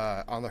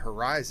the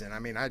horizon. I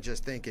mean, I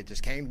just think it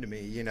just came to me.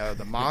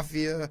 The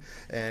mafia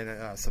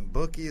and some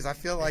bookies. I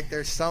feel like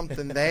there's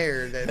something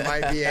there that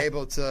might be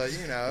able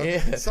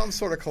to, some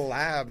sort of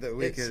collab that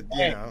we could,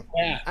 Yeah,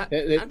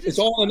 it's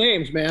all the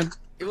names, man.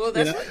 Well,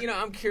 that's what,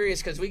 I'm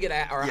curious because we get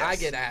I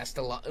get asked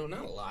a lot, well,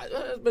 not a lot,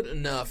 but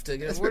enough to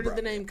where did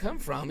the name come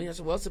from? I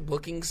said, well, it's a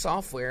booking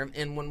software.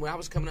 And when I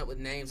was coming up with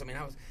names, I mean,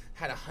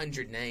 had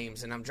 100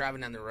 names, and I'm driving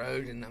down the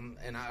road, and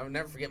I'll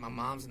never forget my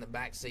mom's in the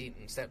back seat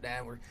and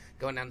stepdad were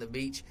going down to the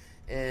beach,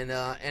 and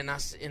I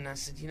said,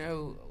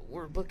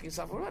 we're booking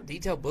software. What about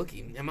detail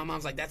booking? And my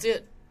mom's like, that's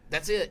it.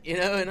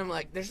 And I'm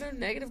like, there's no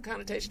negative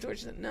connotation to it.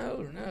 She said,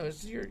 no,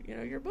 it's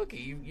your bookie.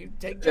 You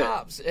take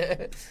jobs.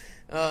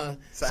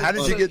 So how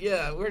did you get?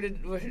 Yeah, where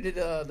did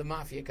the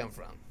mafia come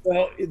from?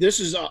 Well,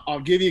 this is. I'll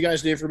give you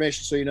guys the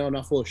information so I'm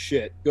not full of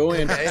shit. Go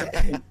in,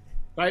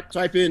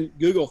 type in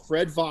Google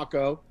Fred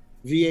Vacco,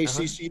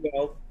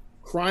 VACCO,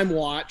 Crime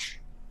Watch,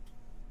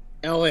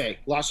 L.A.,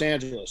 Los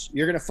Angeles.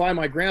 You're going to find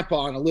my grandpa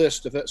on a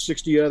list of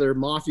 60 other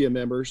mafia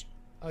members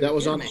that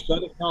was on the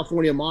Southern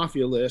California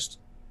Mafia list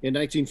in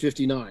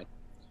 1959.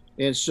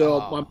 And so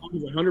my mom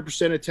was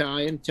 100%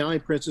 Italian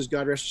princess.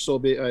 God rest her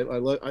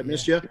soul. I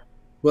miss you.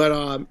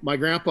 But my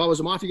grandpa was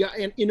a mafia guy.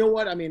 And you know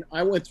what? I mean,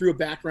 I went through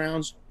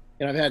backgrounds,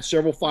 and I've had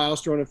several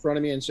files thrown in front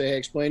of me and say, hey,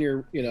 explain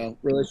your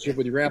relationship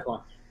with your grandpa.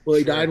 Well,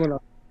 he died when I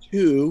was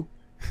 2.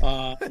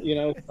 I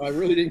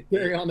really didn't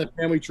carry on the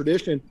family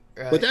tradition.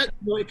 Right. But that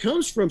it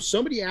comes from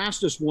somebody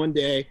asked us one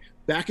day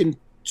back in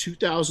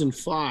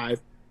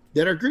 2005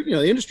 that our group,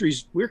 the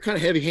industries, we were kind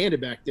of heavy-handed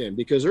back then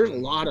because there's a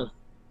lot of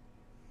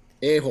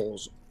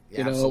a-holes,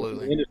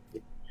 absolutely.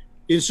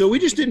 And so we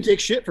just didn't take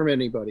shit from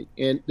anybody.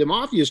 And the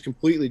mafia is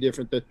completely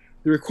different. The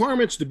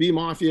requirements to be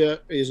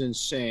mafia is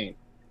insane.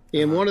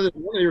 And one of the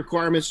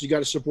requirements, you got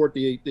to support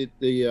the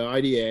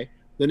IDA.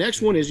 The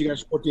next one is you got to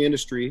support the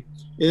industry.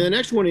 And the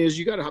next one is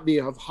you got to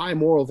have high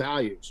moral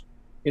values.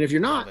 And if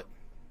you're not,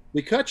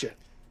 we cut you.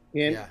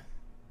 And,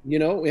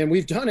 and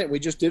we've done it. We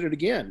just did it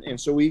again. And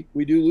so we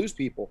do lose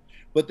people.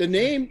 But the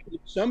name,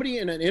 somebody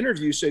in an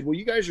interview said, well,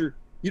 you guys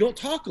you don't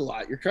talk a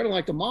lot. You're kind of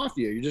like the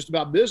mafia. You're just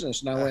about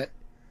business. And I went,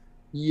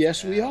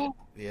 yes, we are.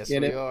 Yes,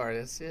 we are.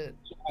 That's it.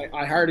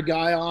 I hired a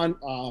guy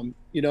on,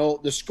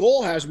 the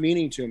skull has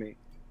meaning to me.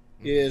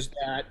 Is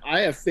that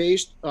I have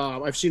faced,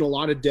 I've seen a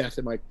lot of death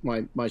in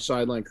my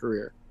sideline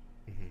career.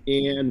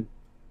 And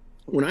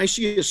when I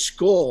see a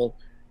skull,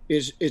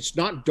 it's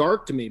not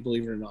dark to me,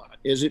 believe it or not,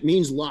 it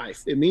means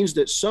life. It means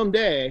that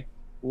someday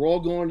we're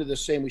all going to the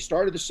same. We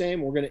started the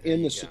same. We're going to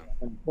end the same.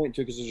 I'm pointing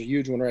to because there's a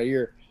huge one right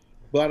here.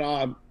 But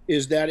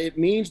is that it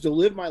means to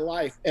live my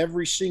life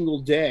every single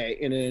day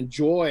and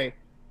enjoy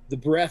the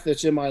breath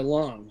that's in my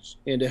lungs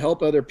and to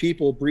help other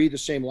people breathe the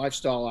same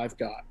lifestyle I've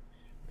got.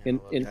 And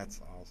that's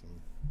awesome.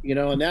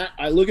 And that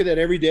I look at that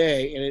every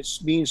day, and it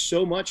means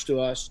so much to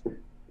us.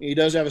 He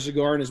does have a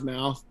cigar in his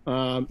mouth.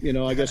 I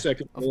guess that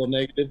could be a little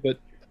negative, but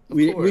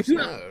we do.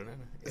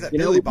 Is that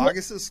Billy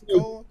Bogus's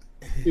skull?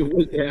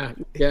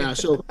 Yeah.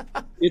 So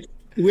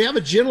we have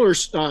a gentler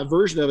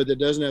version of it that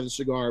doesn't have the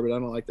cigar, but I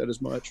don't like that as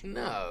much.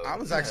 No. I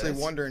was actually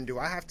wondering, do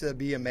I have to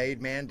be a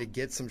made man to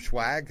get some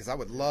swag? Because I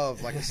would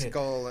love like a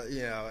skull,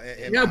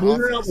 in my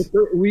office.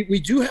 We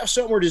do have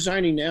something we're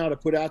designing now to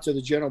put out to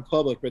the general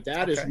public, but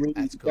that is really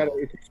cool.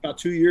 It takes about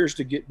 2 years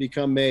to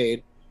become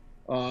made.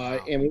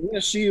 And we want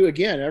to see you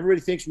again.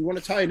 Everybody thinks we want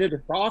to tie it into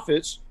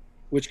profits,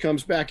 which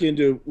comes back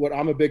into what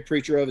I'm a big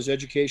preacher of is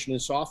education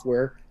and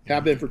software,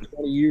 have been for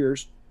 20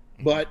 years.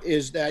 But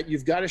is that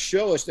you've got to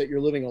show us that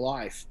you're living a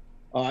life.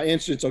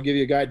 Instance, I'll give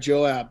you a guy,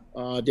 Joab,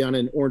 down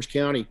in Orange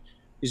County.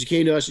 He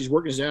came to us. He's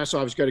working his ass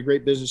off. He's got a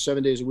great business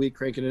 7 days a week,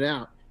 cranking it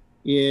out.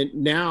 And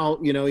now,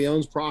 he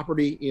owns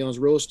property. He owns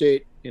real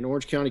estate in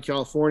Orange County,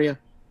 California.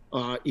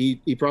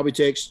 He probably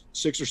takes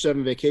 6 or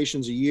 7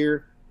 vacations a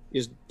year.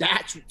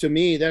 To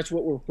me, that's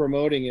what we're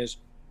promoting is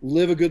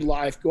live a good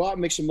life, go out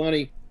and make some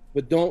money,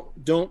 but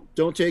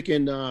don't take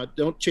in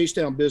don't chase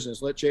down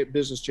business. Let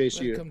business chase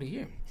Let it you. come to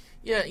you.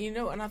 Yeah,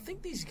 and I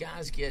think these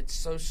guys get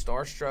so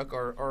starstruck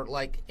or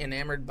like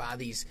enamored by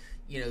these,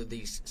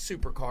 these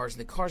supercars and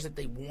the cars that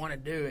they want to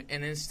do.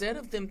 And instead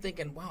of them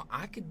thinking, wow,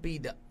 I could be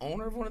the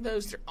owner of one of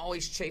those, they're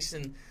always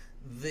chasing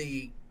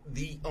the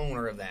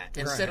owner of that.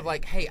 Instead of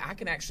like, hey, I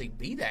can actually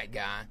be that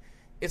guy.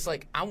 It's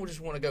like, I would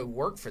just want to go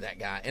work for that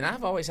guy. And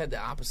I've always had the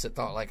opposite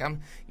thought. Like,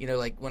 I'm,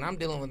 like when I'm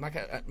dealing with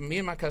me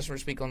and my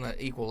customers speak on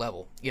the equal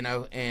level,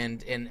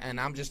 and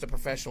I'm just a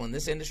professional in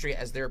this industry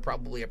as they're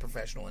probably a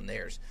professional in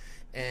theirs.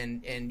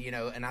 And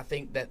I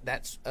think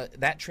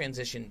that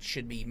transition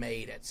should be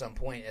made at some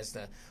point as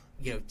to,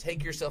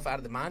 take yourself out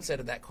of the mindset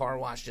of that car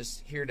wash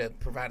just here to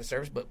provide a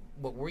service, but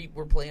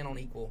we're playing on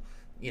equal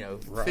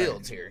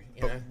fields here.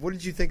 But what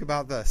did you think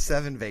about the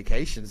 7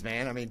 vacations,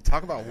 man? I mean,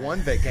 talk about one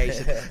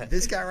vacation.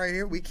 This guy right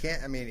here,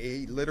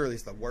 he literally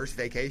is the worst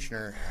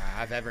vacationer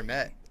I've ever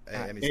met.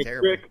 I mean, it's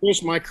terrible.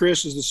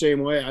 Chris is the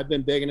same way. I've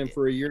been begging him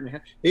for a year and a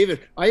half.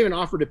 I even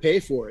offered to pay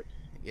for it.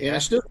 Yeah. And I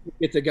still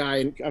get the guy,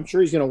 and I'm sure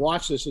he's going to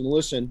watch this and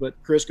listen, but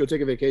Chris, go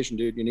take a vacation,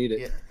 dude. You need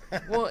it. Yeah.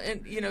 Well,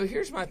 and,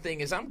 here's my thing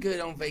is I'm good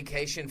on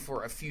vacation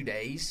for a few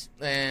days,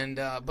 and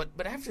but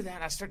after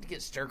that I start to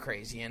get stir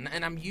crazy, and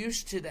I'm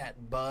used to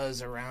that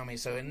buzz around me.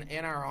 So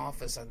in our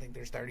office, I think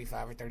there's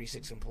 35 or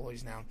 36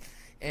 employees now,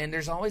 and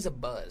there's always a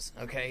buzz,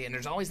 okay? And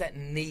there's always that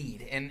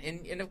need,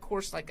 and of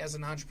course, like as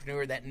an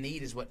entrepreneur, that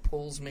need is what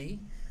pulls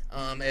me.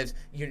 As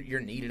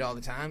you're needed all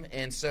the time,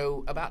 and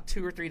so about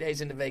 2 or 3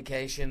 days into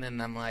vacation, and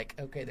I'm like,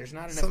 okay, there's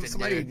not enough to do.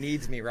 Somebody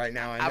needs me right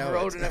now. I've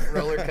rode enough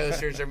roller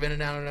coasters, or been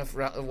down enough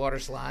water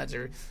slides,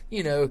 or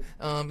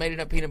made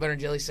enough peanut butter and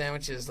jelly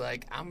sandwiches.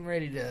 Like I'm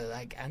ready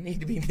to, I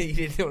need to be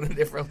needed on a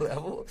different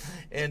level.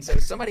 And so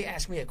somebody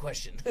asked me a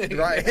question.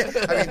 Right.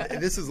 I mean,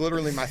 this is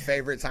literally my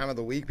favorite time of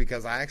the week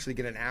because I actually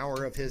get an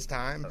hour of his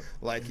time.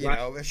 Like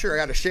sure, I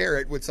got to share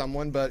it with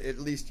someone, but at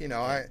least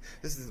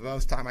this is the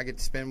most time I get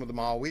to spend with him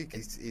all week.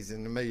 He's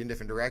in a million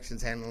different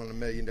directions, handling a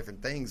million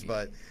different things,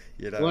 but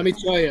let me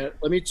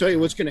tell you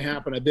what's going to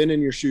happen. I've been in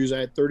your shoes. I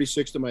had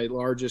 36 to my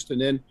largest, and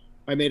then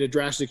I made a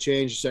drastic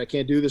change. I said I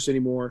can't do this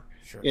anymore.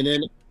 Sure. And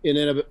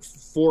then about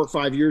 4 or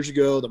 5 years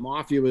ago, the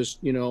Mafia was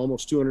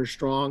almost 200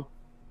 strong.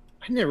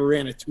 I never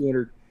ran a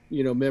 200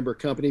 member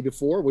company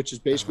before, which is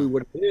basically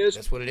what it is.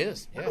 That's what it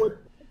is. Yeah. I went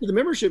to the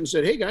membership and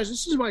said, hey guys,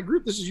 this is my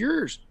group. This is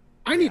yours.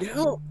 I need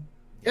help.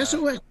 Yeah.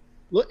 SOS.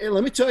 Look, and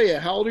let me tell you,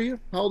 how old are you?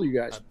 How old are you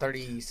guys?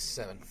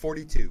 37.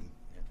 42.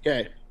 Okay.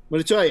 I'm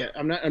going to tell you,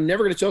 I'm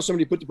never going to tell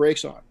somebody to put the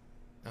brakes on.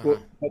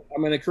 What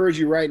I'm going to encourage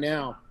you right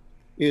now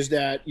is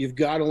that you've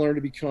got to learn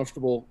to be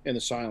comfortable in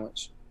the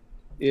silence.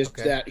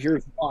 That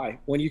here's why.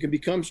 When you can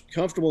become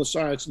comfortable in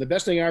silence, and the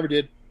best thing I ever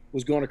did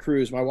was go on a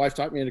cruise. My wife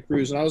talked me on a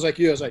cruise, and I was like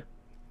you. I was like,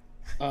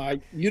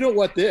 I'm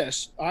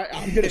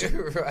going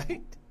to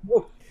right.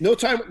 No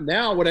time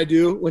now. What I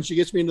do when she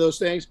gets me into those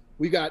things,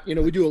 we got,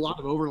 we do a lot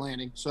of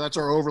overlanding. So that's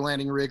our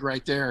overlanding rig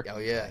right there. Oh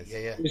yeah.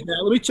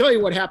 Now, let me tell you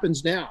what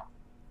happens now.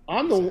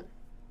 I don't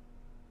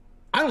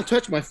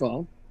touch my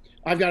phone.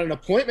 I've got an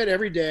appointment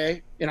every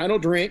day, and I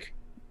don't drink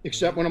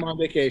except when I'm on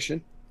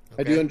vacation.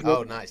 Okay. I do enjoy.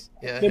 Oh, nice.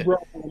 Yeah. An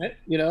umbrella in it.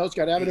 It's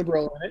got to have an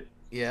umbrella in it.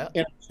 Yeah.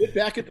 And I sit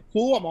back at the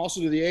pool. I'm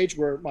also to the age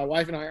where my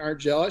wife and I aren't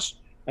jealous.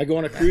 I go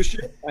on a cruise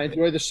ship. I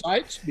enjoy the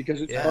sights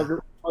because it's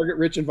a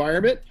target-rich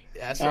environment.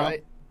 That's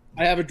right.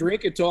 I have a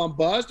drink until I'm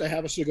buzzed. I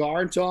have a cigar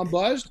until I'm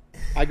buzzed.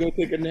 I go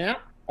take a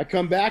nap. I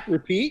come back,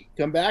 repeat,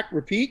 come back,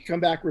 repeat, come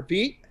back,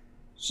 repeat.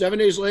 7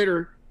 days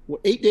later,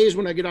 8 days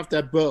when I get off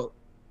that boat,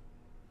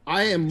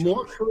 I am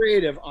more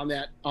creative on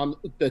the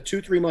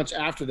 2-3 months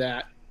after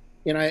that.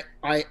 And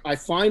I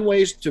find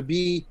ways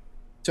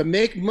to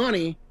make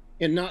money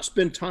and not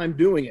spend time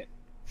doing it.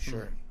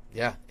 Sure.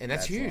 Yeah, and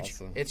that's huge.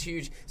 Awesome. It's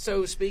huge.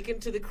 So speaking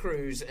to the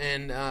cruise,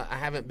 and I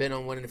haven't been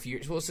on one in a few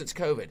years, well, since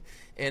COVID.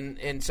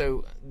 And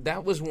so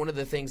that was one of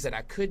the things that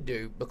I could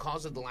do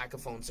because of the lack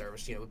of phone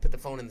service. We put the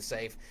phone in the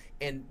safe.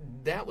 And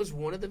that was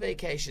one of the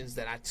vacations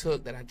that I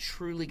took that I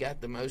truly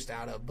got the most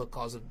out of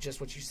because of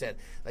just what you said.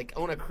 Like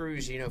on a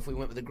cruise, if we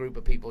went with a group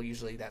of people,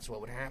 usually that's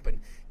what would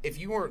happen. If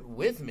you weren't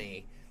with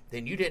me,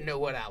 then you didn't know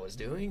what I was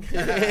doing.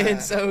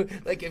 And so,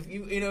 like, if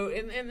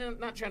and I'm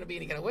not trying to be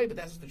any kind of way, but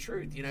that's the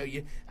truth.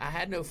 I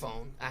had no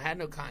phone, I had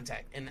no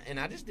contact, and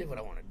I just did what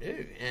I want to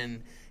do.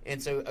 And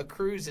so a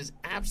cruise is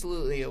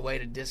absolutely a way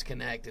to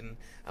disconnect, and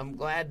I'm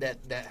glad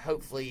that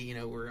hopefully,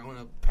 we're on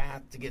a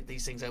path to get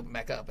these things open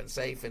back up and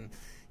safe and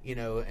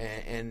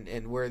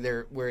and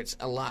where it's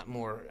a lot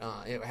more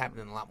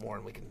happening a lot more,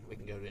 and we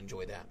can go to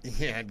enjoy that.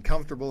 Yeah, and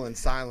comfortable in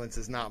silence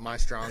is not my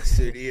strong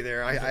suit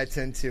either. I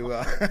tend to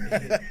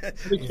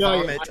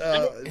vomit.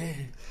 I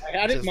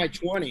had it in my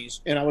 20s,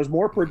 and I was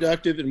more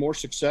productive and more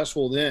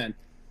successful then.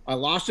 I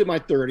lost it in my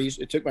 30s.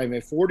 It took my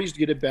 40s to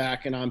get it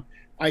back, and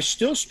I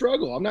still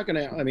struggle. I'm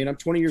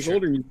 20 years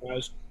older than you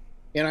guys,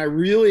 and I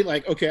really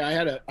I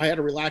had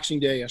a relaxing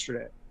day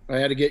yesterday. I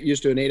had to get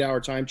used to an 8-hour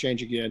time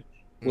change again.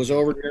 Was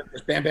over there,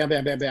 bam, bam,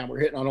 bam, bam, bam. We're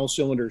hitting on all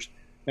cylinders.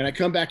 And I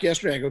come back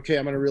yesterday. I go, okay,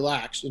 I'm going to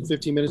relax. And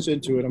 15 minutes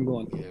into it, I'm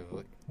going, okay,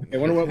 I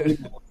wonder what we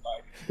look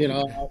like.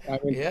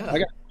 I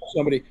got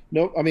somebody.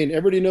 No, I mean,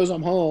 everybody knows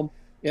I'm home,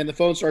 and the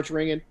phone starts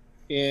ringing,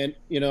 and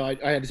I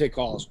had to take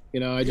calls.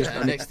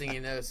 Next thing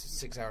you know, it's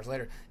 6 hours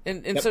later.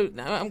 And Yep. So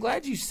I'm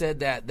glad you said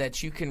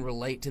that you can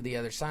relate to the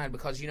other side,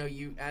 because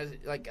you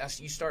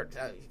start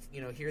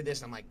hear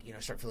this, and I'm like,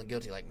 start feeling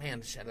guilty, like,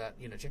 man, shut up,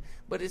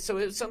 but it's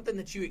something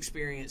that you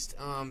experienced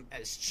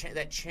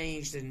that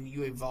changed and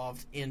you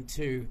evolved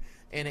into.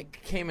 And it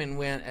came and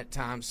went at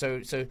times,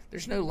 so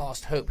there's no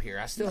lost hope here.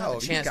 I still have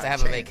a chance to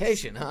have a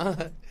vacation,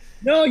 huh?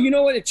 No, you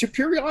know what? It's a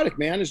periodic,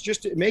 man. It's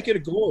just to make it a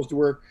goal to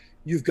where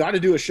you've got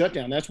to do a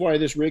shutdown. That's why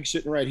this rig's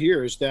sitting right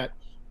here, is that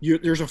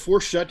there's a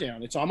forced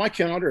shutdown. It's on my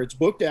calendar. It's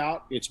booked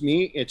out. It's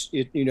me.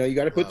 You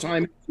got to put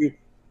time into,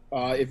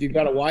 if you've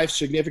got a wife,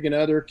 significant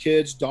other,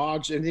 kids,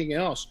 dogs, anything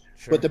else.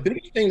 Sure. But the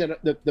biggest thing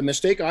that the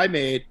mistake I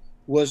made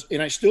was,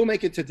 and I still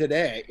make it to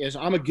today, is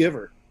I'm a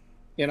giver.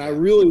 And I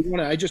really want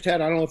to. I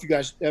don't know if you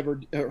guys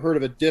ever heard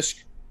of a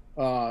DISC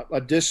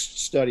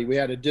study. We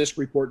had a DISC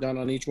report done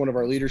on each one of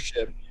our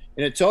leadership,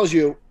 and it tells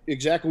you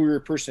exactly where your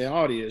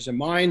personality is. And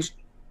mine's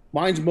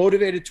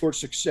motivated towards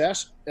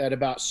success at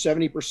about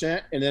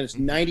 70%, and then it's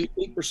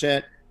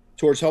 98%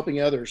 towards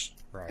helping others.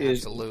 Right.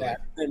 Absolutely.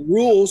 And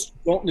rules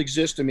don't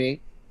exist to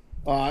me,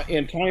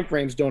 and time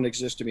frames don't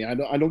exist to me. I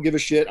don't give a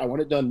shit. I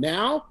want it done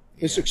now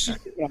and succeed.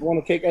 And I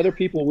want to take other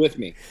people with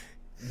me.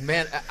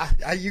 Man,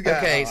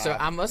 so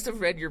I must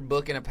have read your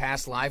book in a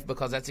past life,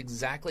 because that's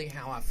exactly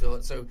how I feel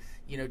it. So,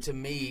 to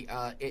me,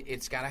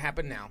 it's got to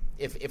happen now.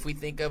 If we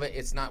think of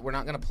it, we're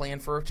not going to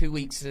plan for 2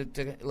 weeks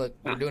to look.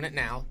 We're doing it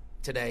now,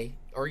 today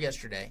or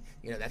yesterday.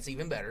 That's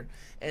even better.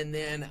 And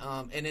then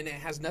it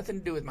has nothing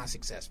to do with my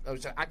success.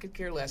 So I could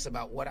care less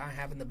about what I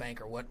have in the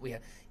bank or what we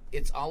have.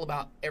 It's all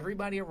about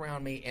everybody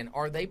around me, and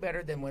are they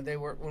better than when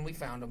we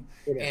found them?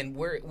 Yeah. And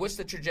what's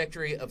the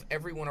trajectory of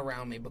everyone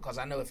around me? Because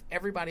I know if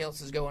everybody else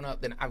is going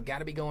up, then I've got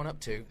to be going up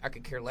too. I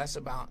could care less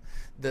about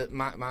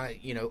my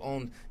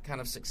own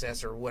kind of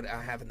success or what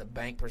I have in the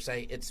bank per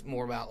se. It's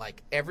more about,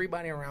 like,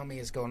 everybody around me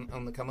is going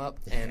on the come up,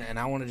 and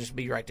I want to just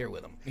be right there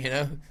with them.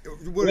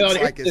 What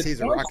it's like is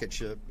he's a rocket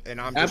ship, and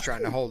I'm just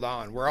trying to hold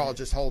on. We're all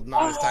just holding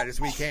on as tight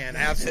as we can.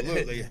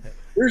 Absolutely.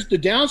 Here's the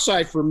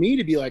downside for me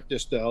to be like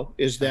this, though,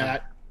 is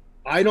that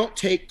I don't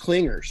take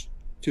clingers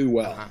too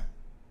well.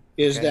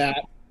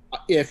 That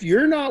if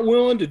you're not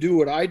willing to do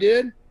what I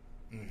did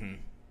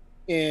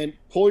and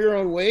pull your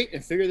own weight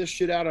and figure this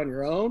shit out on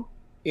your own,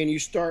 and you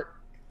start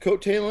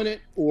coattailing it,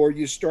 or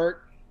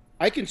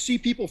I can see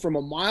people from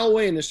a mile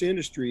away in this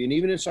industry, and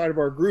even inside of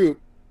our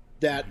group,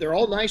 that they're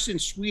all nice and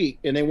sweet,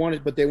 and they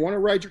want to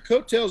ride your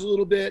coattails a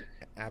little bit.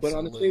 Absolutely. But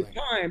on the same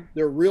time,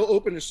 they're real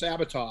open to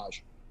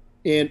sabotage.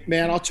 And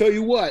man, I'll tell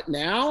you what,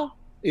 now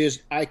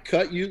is I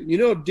cut you. You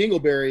know what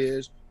Dingleberry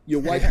is. You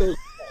wipe those.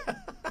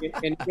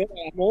 and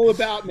I'm all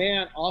about,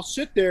 man, I'll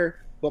sit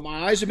there, but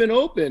my eyes have been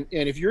open.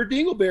 And if you're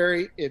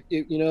Dingleberry,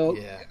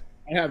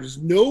 I have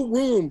no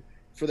room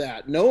for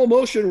that. No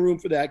emotional room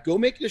for that. Go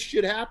make this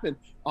shit happen.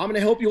 I'm going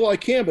to help you all I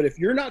can. But if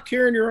you're not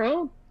carrying your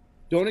own,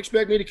 don't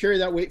expect me to carry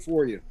that weight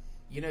for you.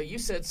 You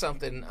said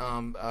something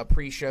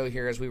pre-show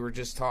here as we were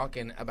just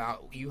talking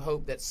about, you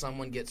hope that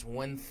someone gets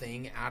one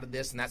thing out of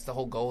this, and that's the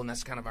whole goal, and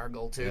that's kind of our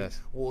goal too. Yes.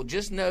 Well,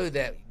 just know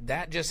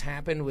that just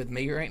happened with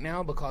me right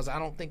now, because I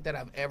don't think that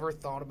I've ever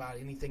thought about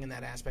anything in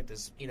that aspect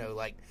as,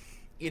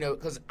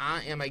 because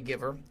I am a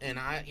giver, and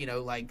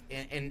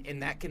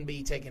and that can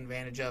be taken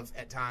advantage of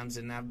at times,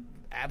 and I've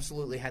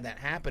absolutely had that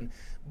happen.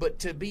 But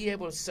to be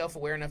able to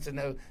self-aware enough to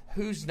know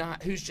who's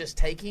just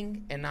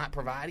taking and not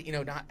providing,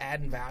 not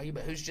adding value,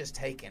 but who's just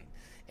taking.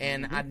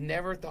 And I'd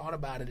never thought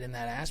about it in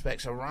that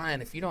aspect. So,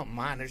 Ryan, if you don't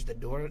mind, there's the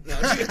door.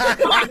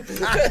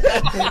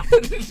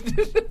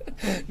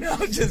 No,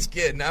 I'm just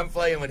kidding. I'm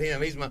playing with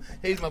him.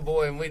 He's my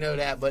boy, and we know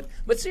that. But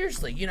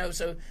seriously,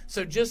 so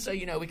just so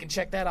you know, we can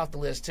check that off the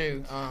list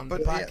too. The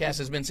podcast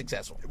has been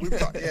successful. We've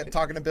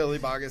talking to Billy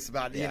Bogus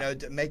about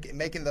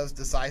making those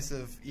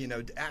decisive,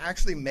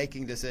 actually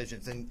making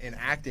decisions and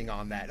acting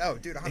on that. Oh,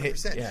 dude,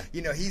 100%.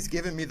 Yeah. He's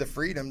given me the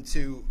freedom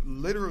to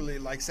literally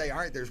say, all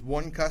right, there's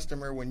one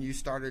customer when you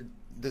started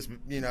this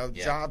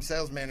job,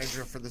 sales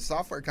manager for the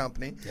software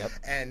company,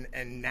 and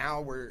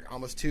now we're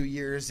almost 2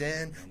 years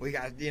in. We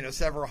got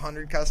several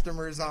hundred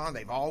customers on.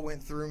 They've all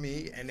went through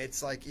me, and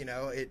it's like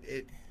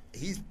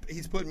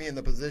he's put me in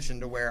the position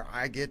to where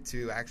I get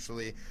to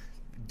actually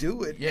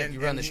do it. Yeah, you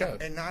run the show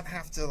and not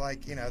have to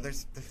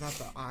there's not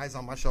the eyes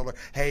on my shoulder.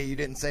 Hey, you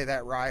didn't say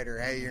that right,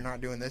 or hey, you're not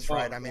doing this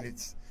right. I mean,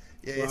 it's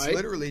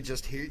literally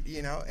just here,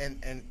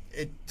 and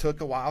it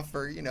took a while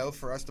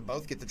for us to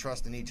both get the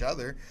trust in each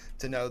other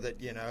to know that,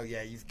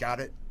 you've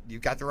got it.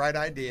 You've got the right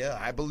idea.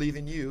 I believe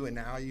in you, and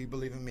now you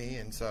believe in me.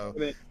 And so,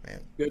 man,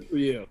 good for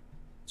you.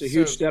 It's a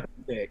huge step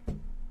to take.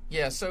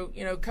 Yeah, so,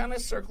 kind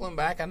of circling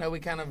back, I know we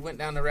kind of went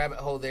down the rabbit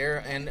hole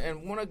there,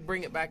 and want to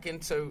bring it back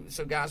in so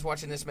guys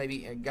watching this, maybe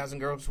guys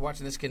and girls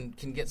watching this can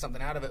get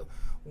something out of it.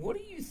 What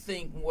do you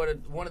think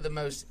one of the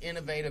most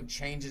innovative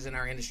changes in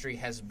our industry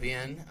has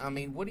been? I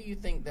mean, what do you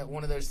think that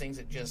one of those things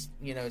that just,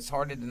 it's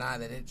hard to deny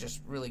that it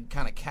just really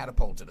kind of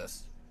catapulted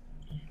us?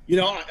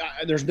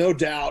 There's no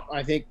doubt.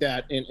 I think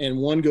that, and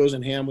one goes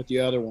in hand with the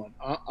other one.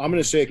 I'm going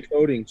to say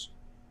coatings.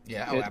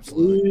 Yeah,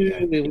 absolutely.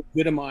 Really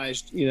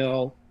legitimized,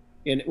 and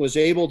it was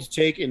able to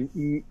take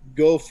and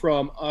go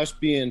from us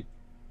being,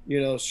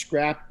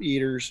 scrap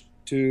eaters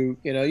to,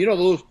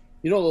 the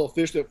little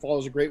fish that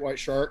follows a great white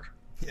shark.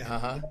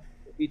 Yeah.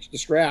 Eats the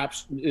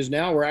scraps is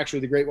now we're actually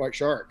the great white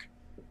shark.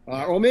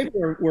 Or maybe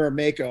we're a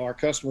Mako. Our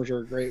customers are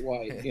a great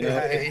white,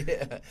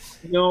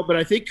 But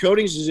I think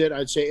coatings is it.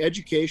 I'd say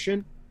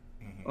education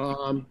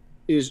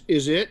is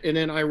it. And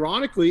then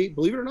ironically,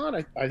 believe it or not,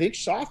 I think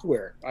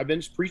software. I've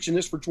been preaching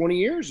this for 20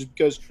 years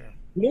because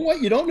you know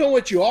what? You don't know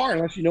what you are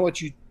unless you know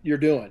what you're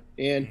doing.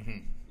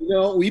 And,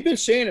 we've been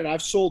saying it.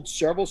 I've sold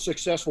several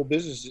successful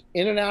businesses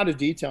in and out of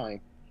detailing.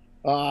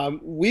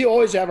 We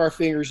always have our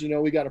fingers,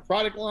 we got a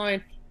product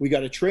line, we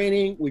got a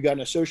training, we got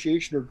an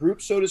association or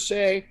group, so to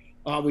say.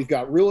 We've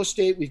got real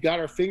estate. We've got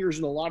our fingers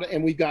in a lot of,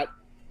 and we've got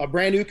a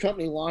brand new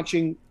company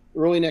launching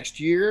early next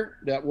year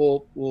that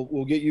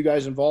we'll get you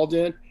guys involved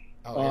in.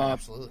 Oh, yeah,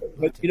 absolutely.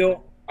 But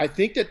I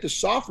think that the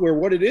software,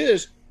 what it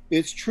is,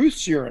 it's truth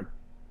serum.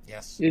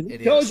 Yes,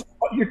 it tells you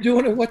what you're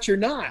doing and what you're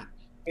not.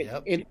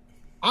 Yep. And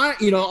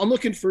I'm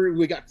looking for.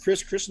 We got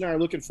Chris. Chris and I are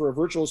looking for a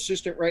virtual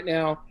assistant right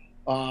now.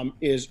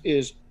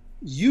 Is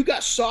you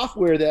got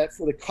software that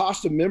for the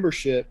cost of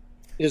membership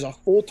is a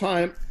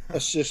full-time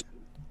assistant.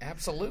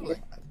 Absolutely.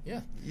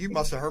 Yeah. You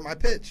must have heard my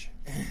pitch.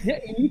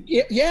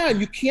 Yeah,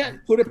 you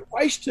can't put a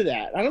price to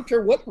that. I don't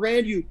care what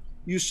brand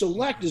you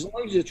select, as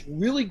long as it's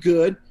really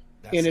good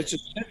and it's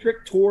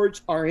eccentric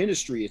towards our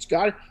industry.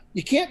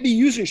 You can't be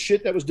using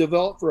shit that was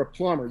developed for a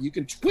plumber. You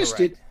can twist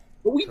it,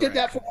 but we did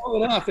that for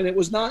long enough, and it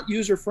was not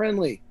user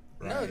friendly.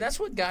 No, that's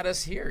what got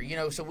us here.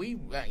 So we,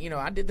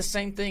 I did the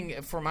same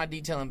thing for my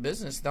detailing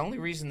business. The only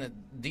reason that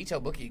Detail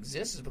Bookie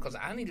exists is because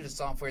I needed a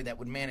software that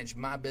would manage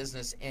my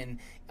business and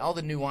all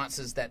the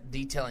nuances that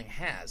detailing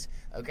has.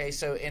 Okay,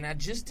 and I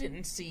just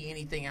didn't see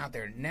anything out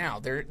there. Now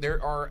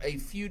there are a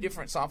few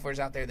different softwares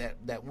out there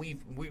that we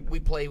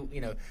play.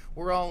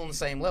 We're all on the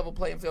same level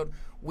playing field.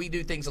 We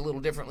do things a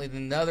little differently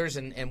than the others,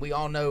 and we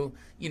all know,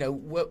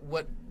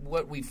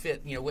 what we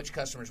fit, which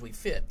customers we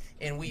fit,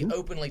 and we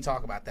openly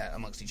talk about that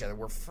amongst each other.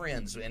 We're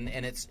friends, and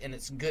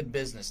it's good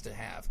business to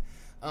have.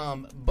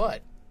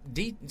 But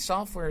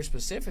software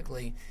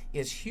specifically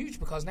is huge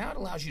because now it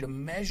allows you to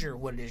measure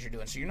what it is you're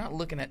doing. So you're not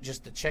looking at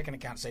just the checking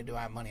account and say, do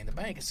I have money in the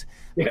bank? It's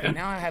okay,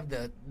 now I have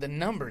the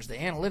numbers, the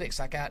analytics.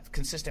 I got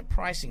consistent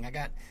pricing. I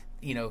got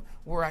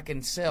where I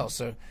can sell.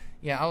 So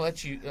yeah, I'll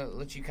let you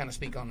kind of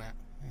speak on that.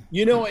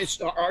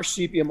 It's our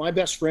CPA. My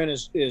best friend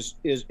is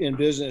in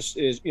business.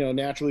 Is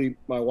naturally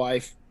my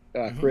wife,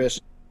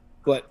 Chris,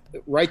 but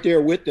right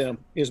there with them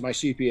is my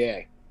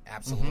CPA.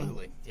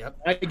 Absolutely. Yep.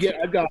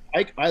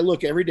 I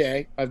look every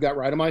day. I've got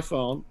right on my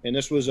phone, and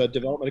this was a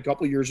development a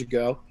couple of years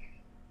ago.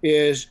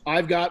 Is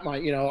I've got my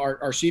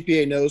our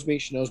CPA knows me.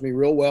 She knows me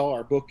real well.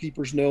 Our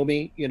bookkeepers know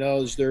me.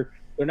 They're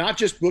not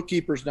just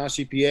bookkeepers, not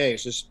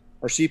CPAs.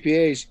 Our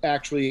CPA is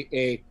actually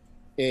a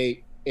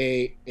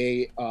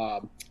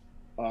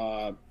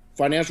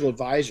financial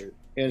advisor,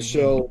 and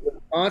so they're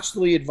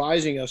constantly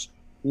advising us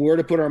where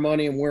to put our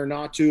money and where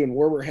not to, and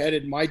where we're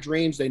headed. My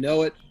dreams, they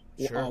know it.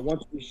 Sure.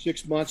 Once every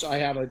 6 months, I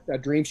have a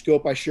dream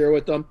scope I share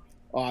with them.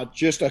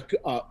 Just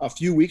a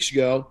few weeks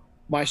ago,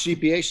 my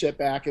CPA sat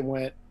back and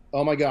went,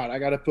 "Oh my God, I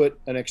got to put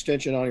an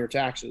extension on your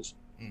taxes."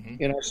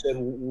 And I said,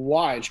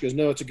 "Why?" And she goes,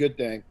 "No, it's a good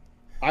thing.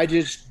 I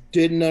just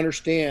didn't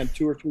understand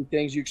 2 or 3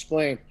 things you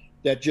explained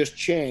that just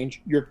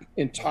change your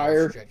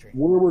entire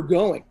where we're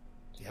going."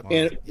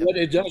 And what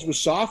it does with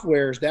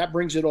software is that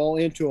brings it all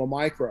into a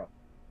micro.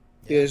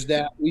 Is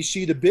that we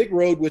see the big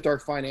road with our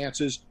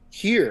finances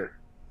here,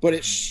 but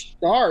it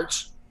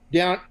starts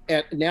down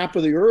at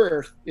Napa the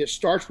Earth. It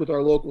starts with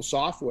our local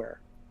software,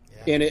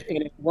 and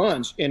it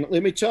runs. And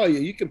let me tell you,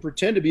 you can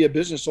pretend to be a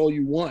business all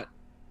you want,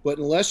 but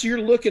unless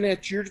you're looking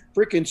at your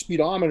freaking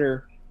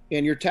speedometer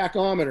and your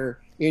tachometer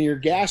and your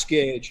gas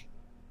gauge,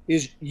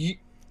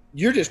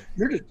 you're just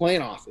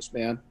playing office,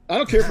 man. I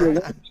don't care if you're a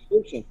one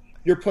person.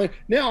 You're playing.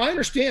 Now I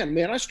understand,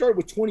 man. I started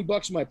with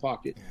 $20 in my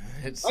pocket.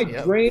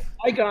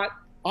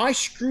 I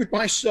screwed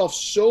myself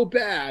so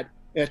bad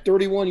at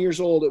 31 years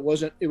old. It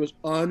was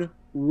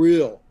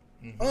unreal,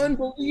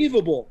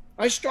 unbelievable.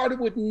 I started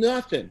with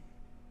nothing,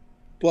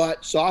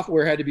 but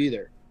software had to be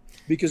there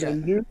because I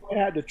knew I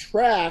had to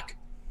track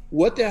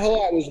what the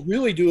hell I was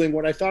really doing,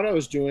 what I thought I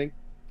was doing,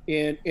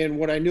 and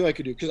what I knew I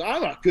could do. Because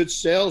I'm a good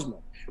salesman,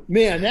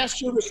 man. That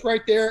service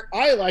right there,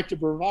 I like to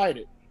provide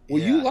it.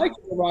 Well, you like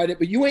to provide it,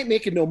 but you ain't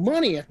making no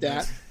money at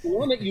that. The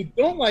one that you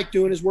don't like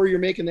doing is where you're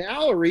making the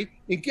hourly.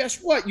 And guess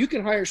what? You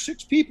can hire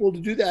 6 people to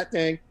do that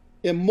thing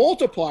and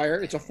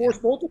multiplier. It's a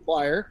force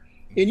multiplier,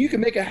 and you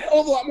can make a hell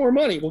of a lot more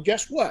money. Well,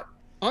 guess what?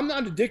 I'm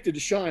not addicted to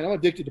shine. I'm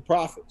addicted to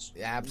profits.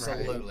 Yeah,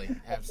 absolutely. Right.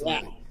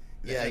 Absolutely.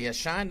 Yeah.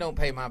 Shine don't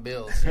pay my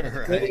bills.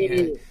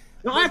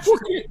 No, I have 4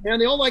 kids, man.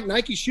 They all like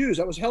Nike shoes.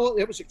 It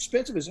was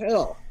expensive as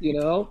hell,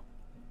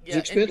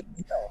 Yeah, and,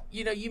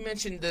 you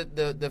mentioned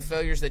the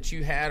failures that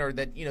you had, or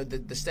that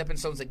the stepping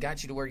stones that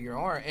got you to where you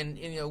are, and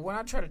what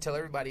I try to tell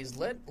everybody is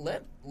let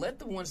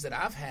the ones that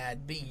I've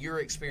had be your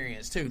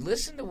experience too.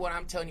 Listen to what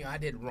I'm telling you I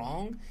did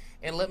wrong,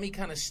 and let me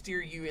kind of steer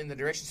you in the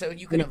direction so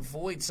you can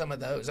avoid some of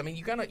those. I mean,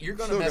 you're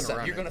gonna mess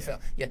up, you're gonna fail.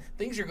 Yeah,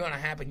 things are gonna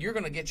happen. You're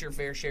gonna get your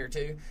fair share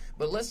too.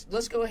 But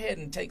let's go ahead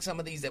and take some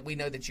of these that we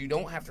know that you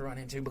don't have to run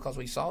into because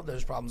we solved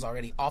those problems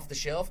already off the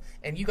shelf,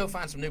 and you go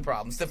find some new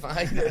problems to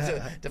fight.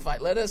 to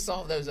fight. Let us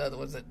solve those other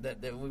ones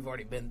that we've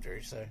already been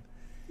through. So,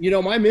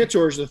 my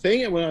mentors, the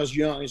thing when I was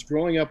young is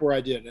growing up where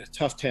I did, in a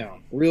tough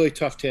town, really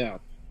tough town,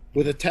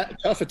 with a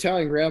tough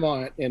Italian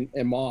grandma and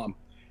mom.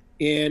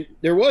 And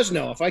there was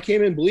if I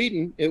came in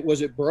bleeding,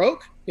 it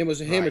broke, it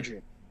was a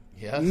hemorrhaging.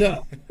 Yeah.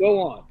 No,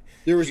 go on.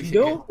 There was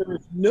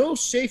no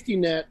safety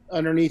net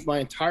underneath my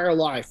entire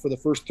life for the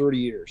first 30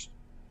 years.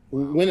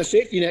 When the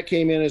safety net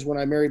came in is when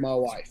I married my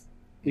wife,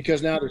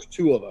 because now there's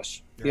two of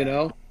us,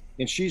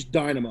 and she's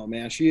dynamo,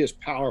 man. She is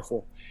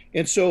powerful.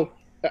 And so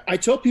I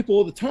tell people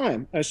all the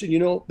time, I said,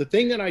 the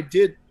thing that I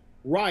did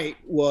right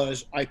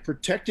was I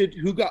protected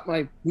who got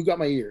my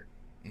ear,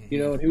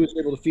 and who was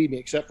able to feed me,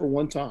 except for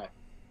one time.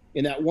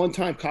 And that one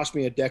time cost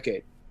me a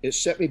decade. It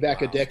set me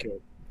back a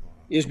decade.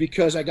 Is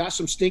because I got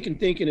some stinking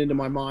thinking into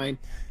my mind,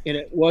 and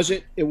it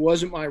wasn't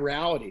my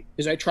reality.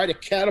 Is I tried to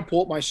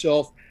catapult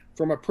myself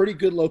from a pretty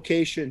good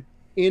location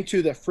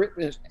into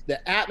the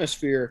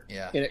atmosphere,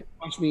 and it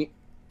cost me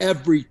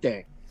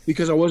everything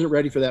because I wasn't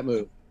ready for that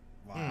move.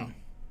 Wow.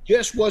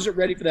 Just wasn't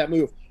ready for that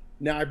move.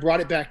 Now I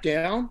brought it back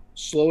down.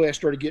 Slowly I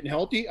started getting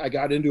healthy. I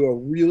got into a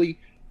really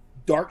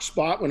dark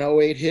spot when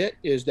 08 hit,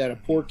 is that a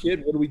poor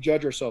kid, what do we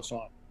judge ourselves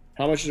on?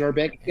 How much is our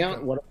bank account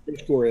and what our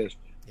credit score is?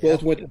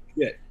 Both went to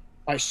shit.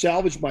 I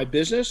salvaged my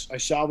business. I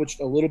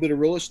salvaged a little bit of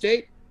real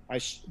estate.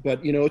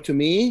 But to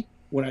me,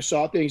 when I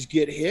saw things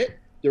get hit,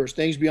 there was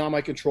things beyond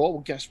my control.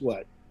 Well, guess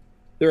what?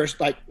 There's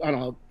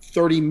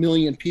 30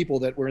 million people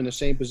that were in the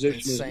same position.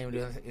 Exactly.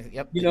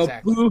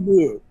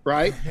 Boo-hoo,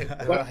 right? Right.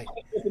 But I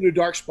went into a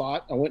dark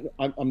spot.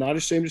 I'm not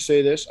ashamed to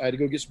say this. I had to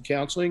go get some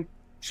counseling.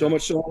 So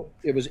much so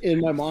it was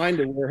in my mind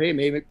to where, hey,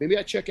 maybe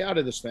I check out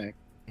of this thing.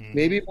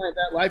 Maybe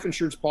that life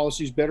insurance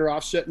policy is better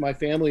off setting my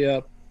family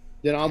up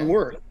than I'm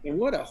worth. And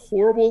what a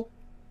horrible,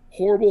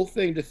 horrible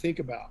thing to think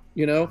about,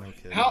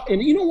 how,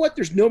 and you know what?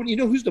 There's nobody,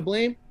 who's to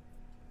blame?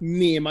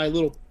 Me and my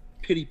little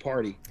pity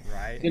party.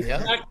 Right. In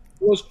fact,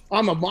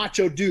 I'm a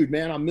macho dude,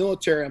 man. I'm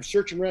military. I'm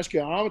search and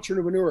rescue. I'm a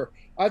entrepreneur.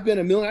 I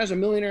was a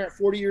millionaire at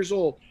 40 years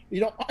old.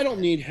 I don't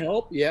need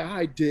help. Yeah,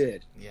 I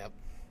did. Yep.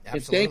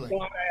 Absolutely. And thank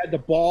God I had the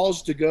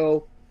balls to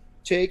go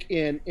take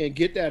and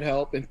get that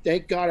help. And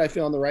thank God I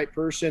found the right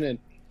person. And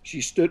she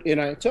stood,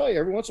 and I tell you,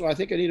 every once in a while, I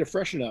think I need to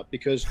freshen up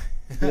because,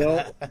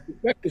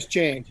 perspectives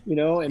change,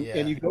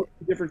 and you go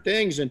through different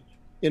things. And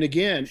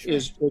again,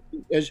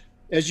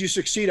 as you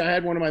succeed, I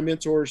had one of my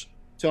mentors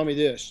tell me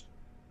this.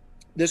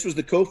 This was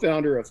the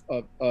co-founder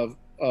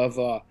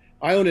of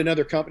I owned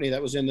another company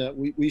that was in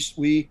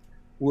we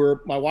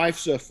were, my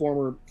wife's a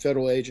former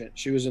federal agent.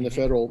 She was in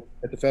the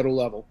at the federal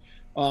level.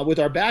 With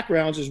our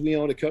backgrounds, as we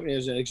owned a company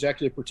as an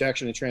executive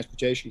protection and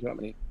transportation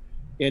company.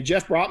 And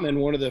Jeff Brotman,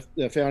 one of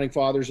the founding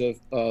fathers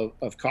of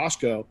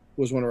Costco,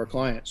 was one of our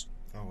clients.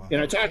 Oh, wow. And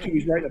I talked to him.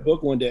 He's writing a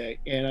book one day,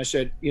 and I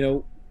said,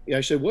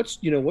 what's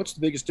the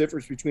biggest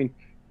difference between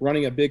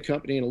running a big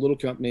company and a little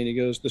company? And he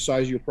goes, the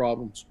size of your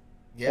problems.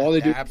 Yeah, all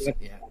they do,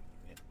 absolutely.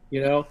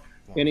 And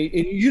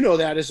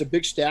that as a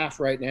bbig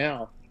staff right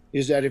now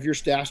is that if your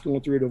staff's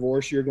going through a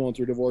divorce, you're going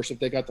through a divorce. If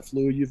they got the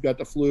flu, you've got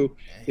the flu.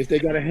 If they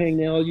got a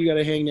hangnail, you got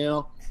a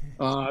hangnail.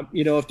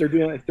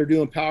 If they're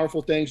doing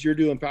powerful things, you're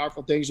doing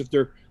powerful things.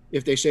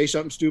 If they say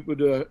something stupid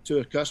to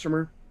a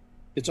customer,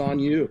 it's on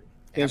you.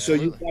 And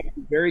Absolutely. So you've got to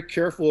be very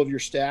careful of your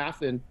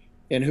staff and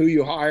who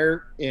you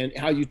hire and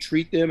how you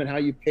treat them and how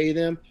you pay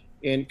them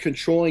and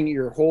controlling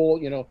your whole,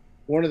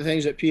 one of the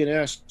things at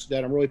P&S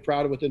that I'm really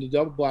proud of within the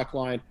Double Black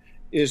line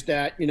is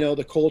that,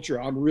 the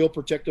culture. I'm real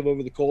protective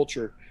over the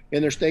culture.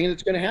 And there's things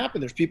that's going to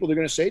happen. There's people that are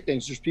going to say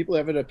things. There's people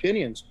that have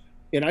opinions.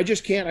 And I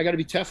just can't. I got to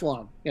be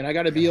Teflon. And I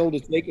got to be able to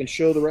take and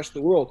show the rest of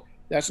the world.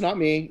 That's not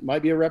me.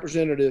 Might be a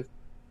representative,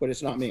 but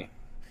it's not me.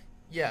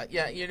 Yeah,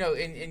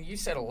 and you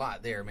said a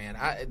lot there, man.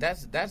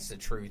 That's the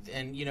truth.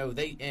 And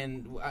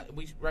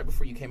we right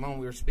before you came on,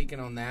 we were speaking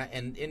on that,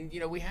 and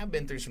we have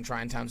been through some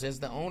trying times. As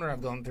the owner,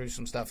 I've gone through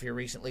some stuff here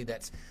recently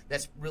that's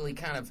really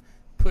kind of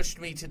pushed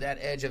me to that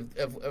edge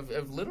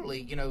of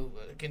literally,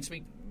 can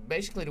speak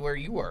basically to where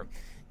you were.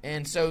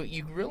 And so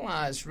you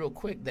realize real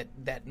quick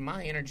that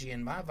my energy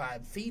and my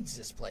vibe feeds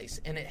this place,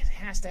 and it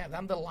has to have.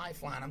 I'm the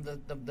lifeline. I'm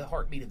the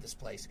heartbeat of this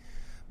place.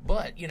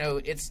 But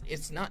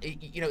it's not.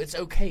 It's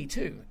okay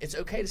too. It's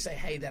okay to say,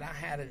 hey, that I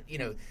had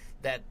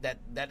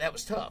that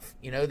was tough.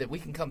 That we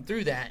can come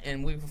through that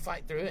and we will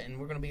fight through it, and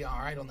we're going to be all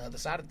right on the other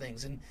side of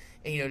things. And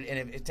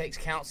if it takes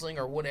counseling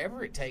or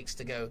whatever it takes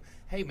to go,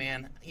 hey,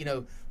 man,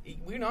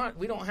 we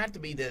don't have to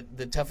be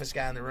the toughest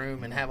guy in the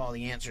room and have all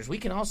the answers. We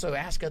can also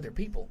ask other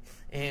people,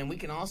 and we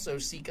can also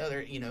seek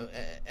other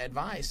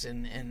advice,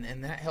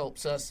 and that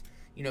helps us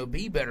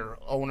be better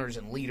owners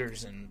and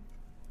leaders and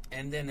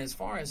And then as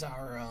far as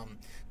our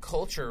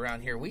culture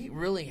around here, we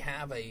really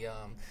have a,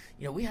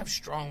 we have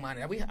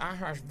strong-minded. I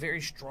have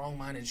very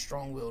strong-minded,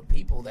 strong-willed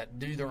people that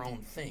do their own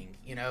thing,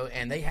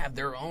 and they have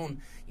their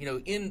own,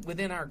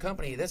 within our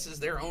company, this is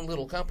their own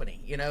little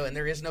company, and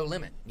there is no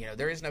limit.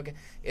 There is no.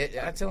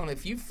 I tell them,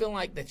 if you feel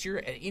like that you're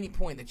at any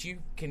point that you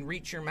can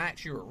reach your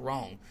max, you are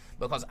wrong,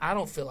 because I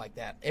don't feel like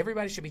that.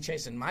 Everybody should be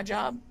chasing my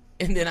job,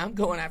 and then I'm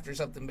going after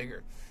something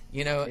bigger.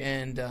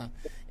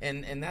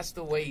 And that's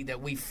the way that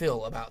we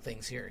feel about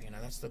things here.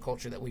 That's the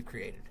culture that we've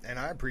created. And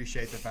I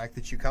appreciate the fact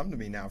that you come to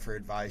me now for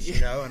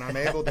advice, and I'm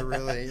able to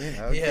really,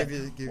 give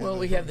you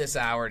we have this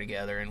hour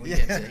together, and we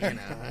get to,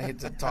 I get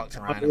to talk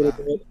to Ryan about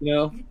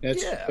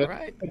it.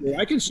 Right.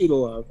 I can see the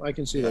love. I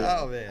can see the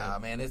love. Oh,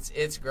 man.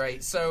 It's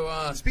great.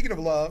 So, speaking of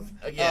love,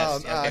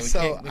 yes,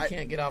 we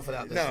can't get off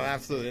without this. No,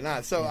 absolutely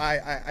not. So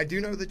I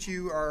do know that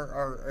you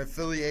are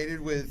affiliated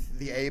with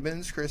the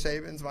Abens, Chris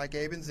Abens, Mike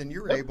Abens, and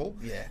you're able.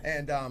 Yeah.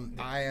 And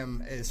I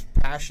am as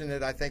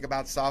passionate, I think,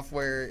 about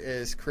software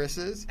as Chris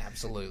is.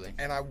 Absolutely.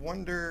 And I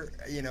wonder,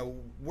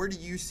 where do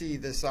you see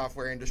the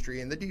software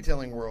industry and the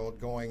detailing world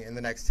going in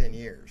the next 10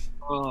 years?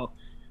 Let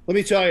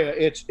me tell you,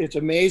 it's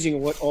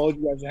amazing what all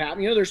you guys have.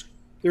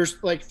 There's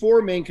like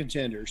 4 main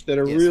contenders that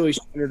are really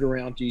centered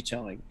around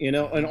detailing, and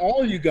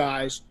all of you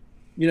guys,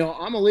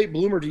 I'm a late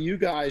bloomer to you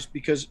guys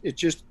because it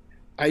just,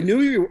 I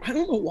knew you. I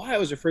don't know why I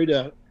was afraid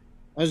to.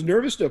 I was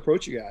nervous to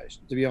approach you guys,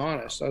 to be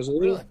honest. I was a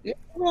little,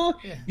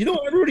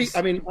 everybody,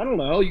 I don't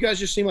know. You guys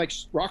just seem like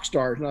rock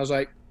stars. And I was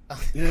like,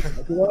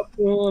 go up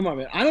to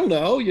them. I don't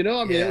know,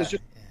 it was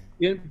just,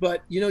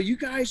 but, you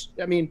guys,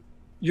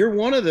 you're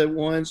one of the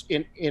ones,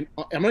 and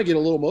I'm going to get a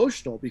little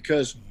emotional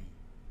because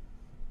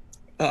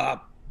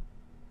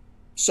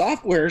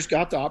software's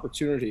got the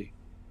opportunity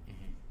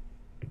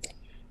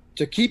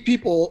to keep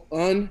people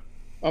can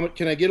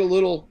I get a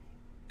little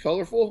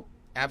colorful?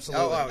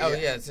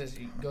 Absolutely. Yeah. It says,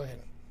 go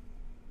ahead.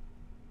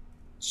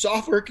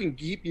 Software can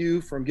keep you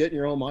from getting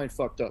your own mind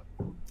fucked up.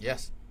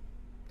 Yes,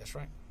 that's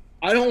right.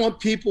 I don't want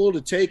people to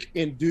take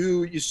and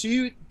do. You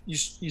see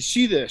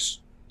this.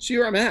 See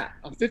where I'm at.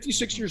 I'm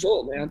 56 years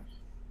old, man.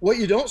 What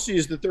you don't see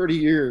is the 30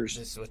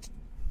 years.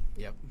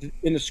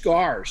 In the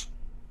scars.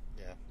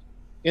 Yeah.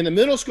 In the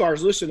middle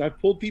scars. Listen, I've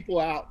pulled people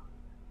out.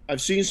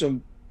 I've seen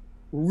some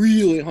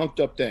really hunked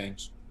up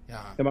things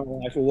in my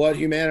life of what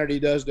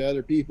humanity does to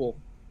other people,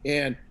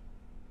 and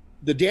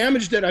the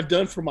damage that I've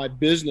done for my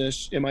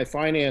business and my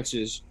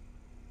finances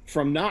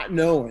from not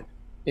knowing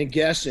and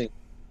guessing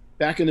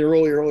back in the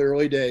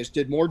early days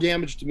did more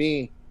damage to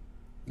me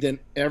than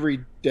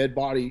every dead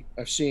body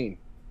I've seen.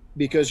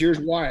 Because here's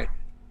why.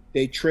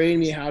 They trained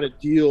me how to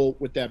deal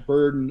with that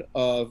burden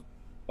of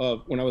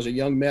when I was a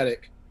young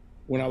medic,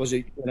 when I was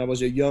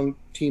a young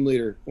team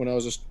leader, when I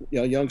was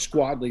a young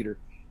squad leader,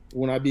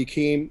 when I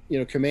became,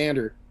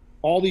 commander.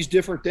 All these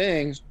different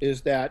things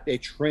is that they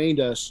trained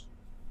us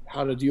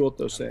how to deal with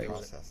those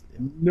things.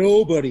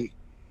 Nobody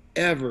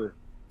ever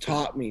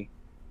taught me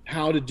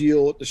how to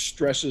deal with the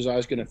stresses I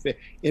was going to face.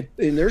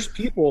 And there's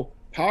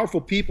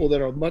powerful people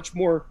that are much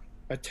more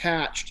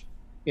attached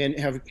and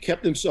have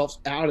kept themselves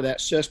out of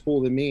that cesspool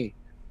than me.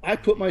 I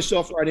put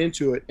myself right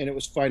into it, and it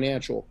was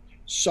financial.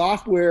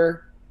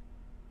 Software,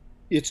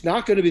 it's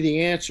not going to be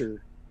the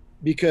answer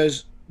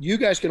because you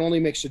guys can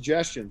only make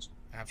suggestions.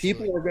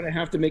 Absolutely. People are going to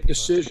have to make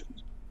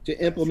decisions to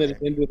implement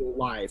it into their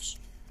lives.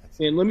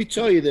 And let me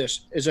tell you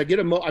this, as I get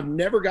I've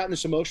never gotten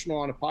this emotional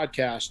on a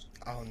podcast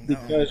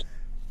because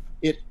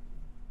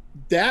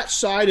that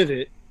side of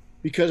it,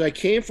 because I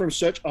came from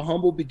such a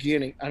humble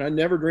beginning and I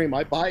never dreamed.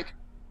 My bike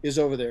is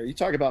over there. You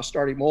talk about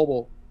starting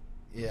mobile.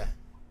 Yeah.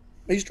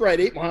 I used to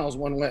ride 8 miles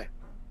one way.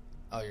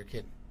 Oh, you're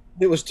kidding.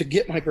 It was to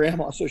get my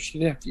grandma so she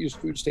didn't have to use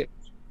food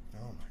stamps.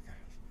 Oh my gosh.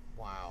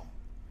 Wow.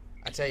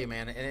 I tell you,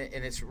 man,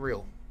 and it's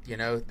real.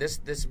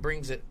 This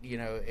brings it,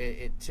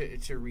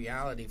 to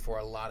reality for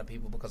a lot of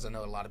people, because I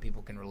know a lot of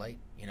people can relate.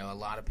 A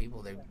lot of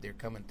people, they're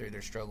coming through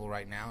their struggle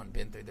right now and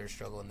been through their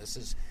struggle, and this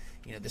is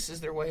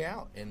their way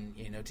out. And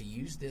to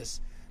use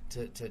this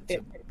to do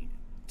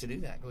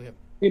that. Go ahead.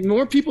 And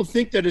more people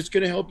think that it's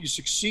going to help you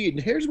succeed.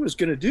 And here's what it's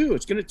going to do: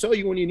 it's going to tell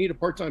you when you need a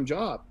part-time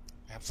job,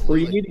 absolutely, or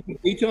you need to be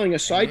detailing a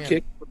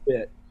sidekick for a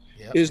bit.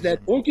 Yep. Is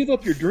that don't give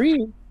up your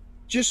dream.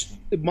 Just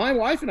my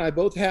wife and I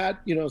both had,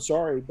 my wife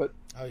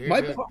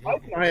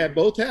and I had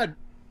both had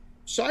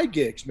side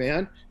gigs,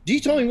 man.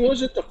 Detailing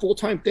wasn't the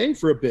full-time thing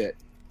for a bit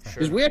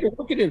because we had to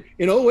work it in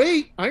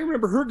 2008. I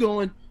remember her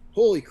going,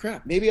 holy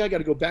crap, maybe I got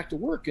to go back to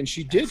work. And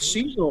she did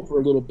seasonal for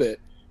a 'cause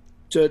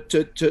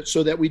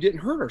we didn't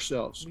hurt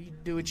ourselves. We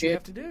do what you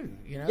have to do,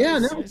 Yeah,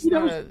 no,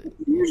 14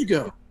 years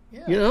ago,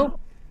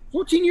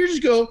 14 years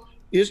ago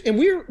and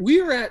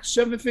we were at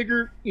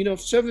seven-figure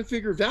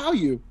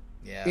value.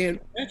 Yeah. And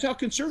that's how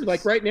conservative,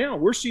 like right now,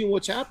 we're seeing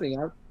what's happening.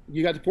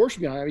 You got the Porsche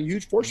behind. I'm a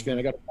huge Porsche fan.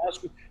 I got a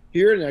Porsche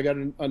here, and I got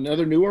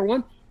another newer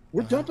one.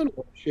 We're dumping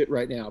all that shit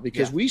right now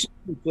because we see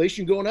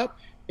inflation going up,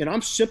 and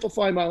I'm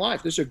simplifying my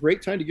life. This is a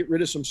great time to get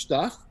rid of some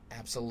stuff.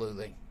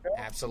 Absolutely.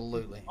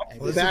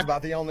 Well, this is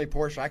about the only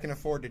Porsche I can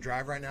afford to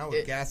drive right now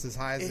with gas as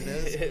high as it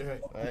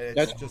is.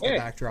 It's just a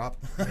backdrop.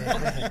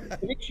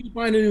 It makes you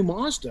buying a new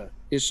Mazda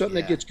is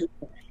something that gets good.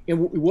 And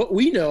what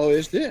we know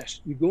is this: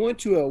 you go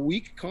into a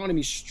weak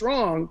economy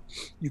strong,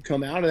 you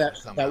come out of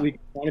that weak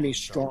economy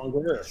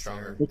stronger.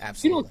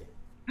 Absolutely.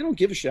 I don't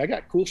give a shit. I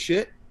got cool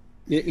shit.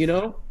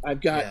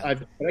 I've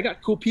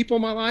got cool people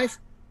in my life,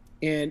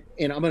 and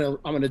I'm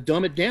gonna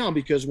dumb it down,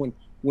 because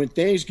when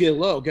things get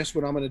low, guess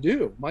what I'm gonna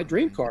do? My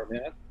dream car,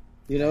 man,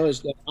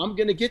 is that I'm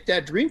gonna get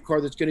that dream car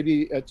that's gonna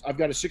be. I've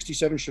got a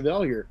 '67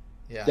 Chevelle here.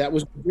 Yeah. That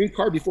was the dream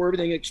car before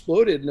everything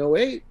exploded in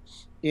 2008.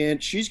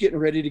 And she's getting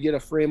ready to get a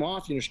frame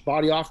off,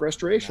 body off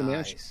restoration,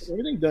 man. She's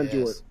everything done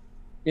to her.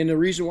 And the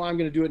reason why I'm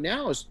going to do it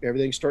now is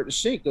everything's starting to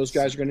sink. Those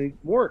guys are going to need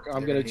work.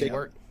 I'm going to take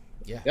work.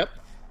 Yeah. Yep.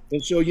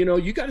 And so,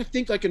 you got to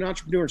think like an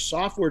entrepreneur in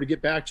software to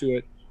get back to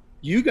it.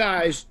 You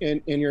guys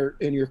and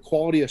your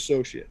quality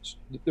associates,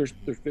 there's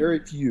very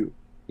few,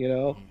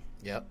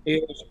 Yep.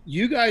 And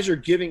you guys are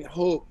giving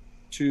hope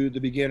to the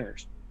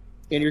beginners,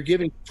 and you're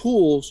giving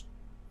tools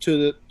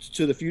to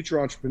the future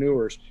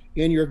entrepreneurs,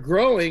 and you're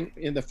growing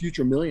in the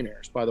future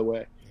millionaires, by the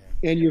way,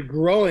 and you're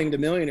growing the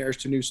millionaires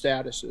to new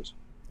statuses.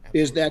 Absolutely.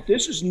 Is that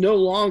this is no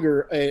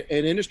longer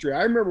an industry.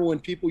 I remember when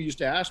people used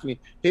to ask me,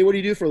 "Hey, what do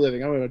you do for a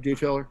living?" I'm a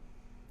detailer.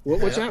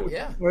 What's that?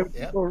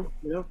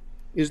 Yeah.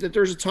 Is that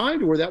there's a time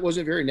to where that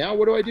wasn't very. Now,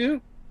 what do I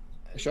do?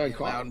 I shine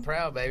loud and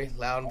proud, baby.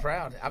 Loud and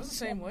proud. I was the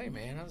same way,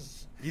 man.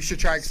 You should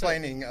try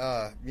explaining,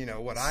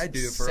 what I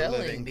do for a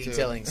living.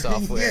 Detailing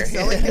software.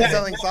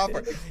 selling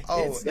software.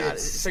 Oh,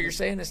 so you're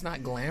saying it's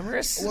not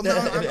glamorous? Well, no,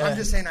 I'm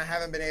just saying I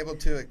haven't been able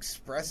to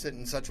express it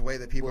in such a way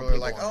that people are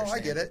like, "Oh, I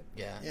get it."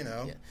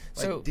 Yeah.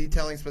 So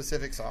detailing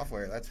specific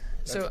software. That's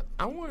so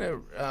I want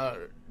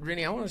to,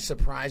 Rennie, I want to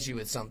surprise you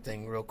with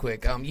something real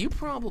quick. You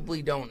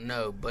probably don't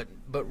know, but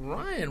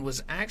Ryan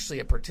was actually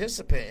a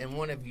participant in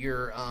one of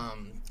your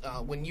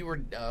when you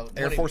were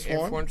Air Force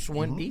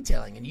One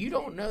detailing, and you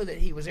don't know that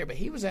he was there, but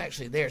he was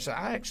actually there. So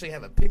I actually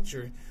have a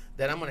picture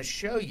that I'm going to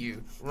show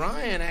you.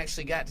 Ryan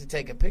actually got to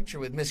take a picture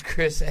with Miss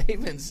Chris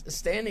Havens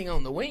standing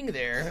on the wing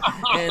there,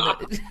 and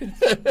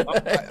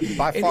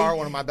by far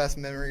one of my best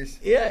memories.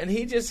 Yeah, and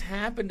he just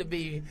happened to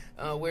be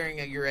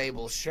wearing a You're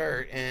Able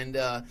shirt, and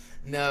I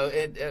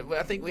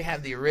think we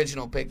have the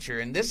original picture,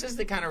 and this is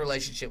the kind of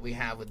relationship we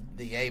have with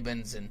the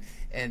Abens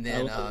and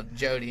then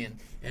Jody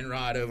and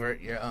Rod over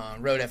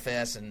at Road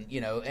FS,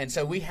 and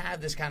so we have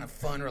this kind of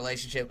fun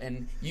relationship,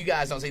 and you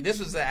guys don't see, this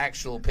was the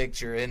actual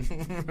picture,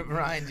 and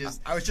Ryan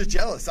just... I was just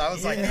jealous. I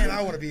was like, man,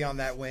 I want to be on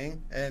that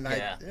wing, and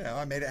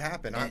I made it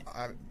happen.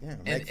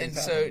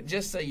 So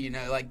just so you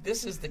know, like,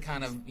 this is the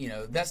kind of,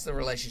 that's the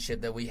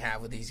relationship that we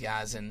have with these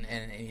guys, and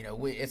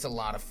it's a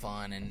lot of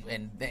fun,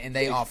 and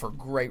they offer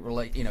great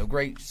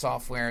great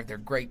software. They're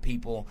great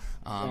people.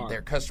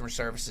 Their customer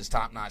service is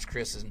top notch.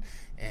 Chris and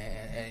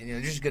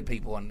they're just good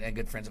people and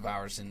good friends of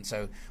ours, and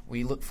so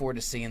we look forward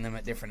to seeing them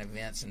at different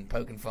events and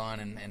poking fun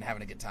and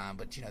having a good time.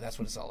 But that's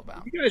what it's all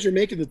about. You guys are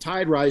making the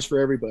tide rise for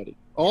everybody,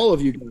 all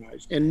of you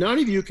guys, and none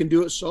of you can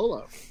do it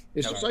solo.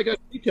 It's just like us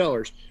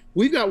retailers.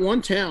 We've got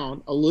one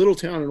town, a little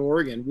town in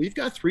Oregon. We've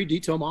got 3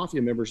 Detail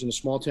Mafia members in a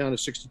small town of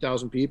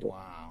 60,000 people.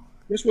 Wow.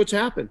 Guess what's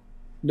happened?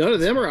 None of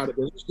them are out of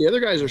business. The other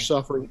guys are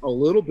suffering a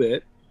little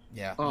bit.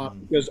 Yeah.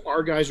 Because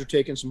our guys are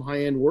taking some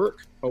high-end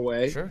work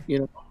away. Sure.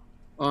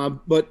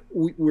 But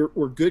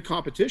we're good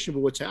competition.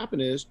 But what's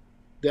happened is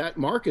that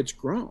market's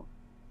grown.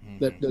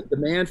 Mm-hmm. The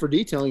demand for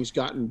detailing has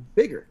gotten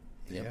bigger.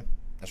 Yeah,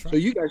 that's right. So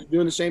you guys are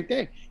doing the same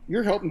thing.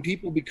 You're helping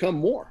people become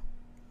more.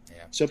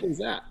 Yeah. Simple as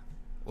that.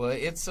 Well,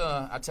 it's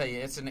I tell you,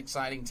 it's an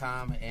exciting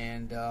time,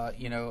 and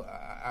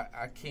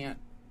I can't.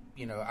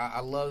 I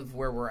love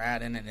where we're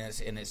at, and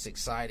it's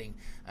exciting.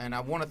 And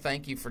I want to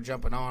thank you for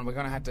jumping on. We're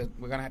gonna have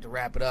to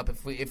wrap it up.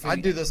 If we I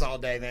do this all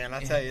day, man.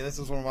 I tell you, this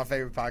is one of my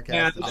favorite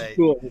podcasts today.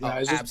 Cool,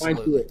 guys.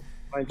 Absolutely.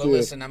 But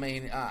listen, I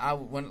mean,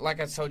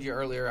 like I told you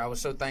earlier, I was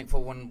so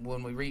thankful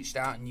when we reached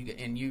out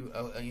and you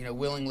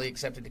willingly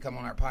accepted to come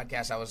on our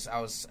podcast. I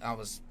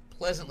was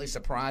pleasantly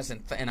surprised,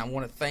 and I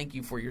want to thank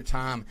you for your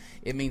time.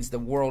 It means the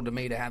world to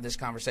me to have this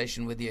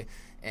conversation with you.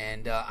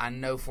 And I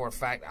know for a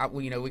fact,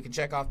 we can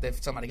check off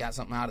if somebody got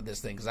something out of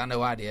this thing, because I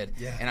know I did.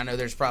 Yeah. And I know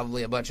there's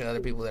probably a bunch of other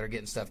people that are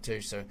getting stuff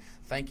too. So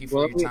thank you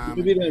for your time.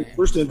 We'll be the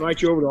first to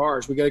invite you over to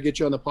ours. We got to get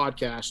you on the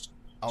podcast.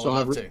 I would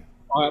love to.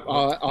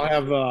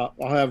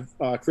 I'll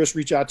have Chris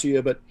reach out to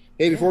you. But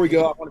hey, before we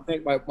go, I want to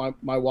thank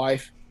my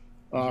wife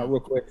real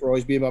quick for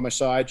always being by my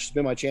side. She's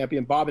been my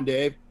champion. Bob and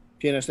Dave,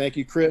 PNS, thank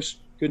you. Chris,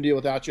 couldn't deal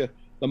without you.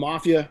 The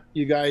Mafia,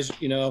 you guys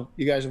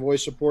have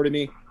always supported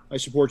me. I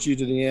support you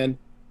to the end.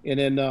 And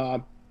then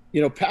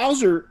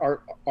pals are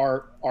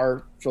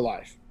for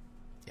life.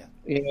 Yeah.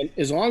 And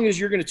as long as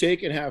you're going to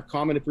take and have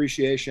common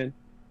appreciation,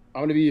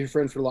 I'm going to be your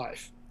friend for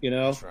life.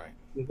 That's right.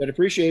 That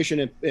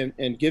appreciation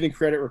and giving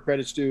credit where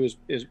credit's due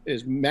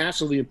is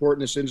massively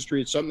important in this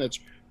industry. It's something that's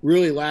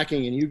really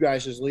lacking, and you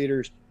guys as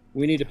leaders,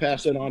 we need to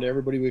pass that on to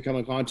everybody we come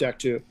in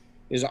contact to.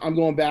 I'm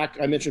going back.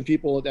 I mentioned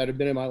people that have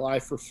been in my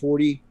life for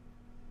 40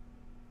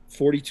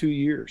 42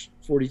 years,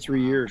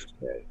 43 years.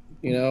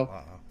 You know,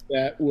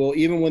 that will,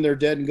 even when they're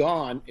dead and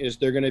gone,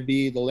 they're going to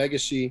be the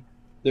legacy.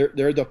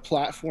 They're the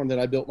platform that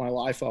I built my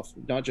life off,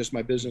 not just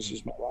my business,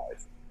 is my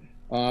life.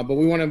 But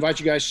we want to invite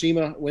you guys,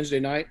 SEMA, Wednesday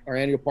night, our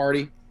annual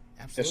party.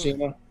 Absolutely. At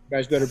SEMA. You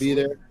guys better be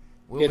there.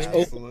 It's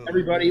open to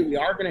everybody. We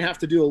are going to have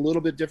to do a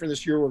little bit different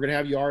this year. We're going to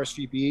have you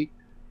RSVP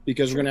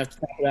because we're going to have to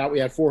tap it out. We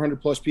had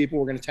 400 plus people.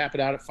 We're going to tap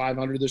it out at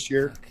 500 this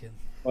year. Okay.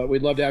 But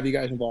we'd love to have you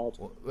guys involved.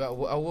 Well,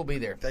 we'll be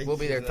there. We'll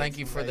be there. Thank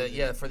you for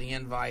the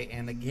invite,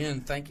 and again,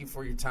 thank you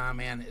for your time,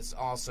 man. It's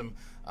awesome.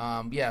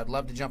 I'd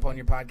love to jump on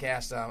your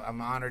podcast. I'm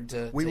honored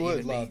to. We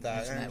would love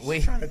that.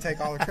 We're trying to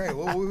take all the credit.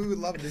 Well, we would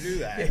love to do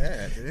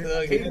that.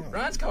 Look,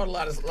 Ryan's caught a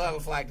lot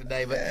of flack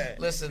today, but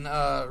listen,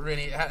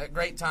 Rennie, had a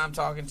great time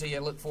talking to you.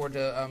 I look forward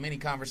to many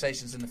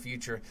conversations in the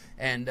future,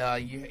 and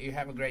you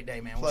have a great day,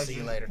 man. We'll see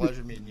you later.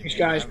 Pleasure meeting you. Thanks,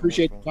 guys.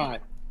 Appreciate the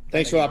time.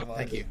 Thanks a lot.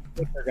 Thank you.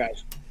 Take care,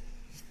 guys.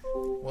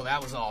 Well,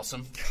 that was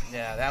awesome.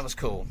 Yeah, that was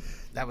cool.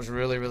 That was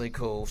really, really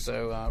cool.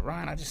 So,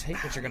 Ryan, I just hate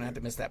that you're going to have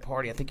to miss that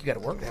party. I think you got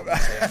to work that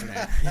this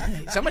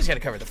afternoon. Somebody's got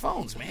to cover the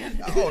phones,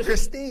 man. Oh,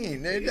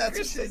 Christine.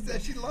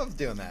 She loves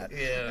doing that.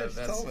 Yeah,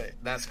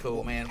 that's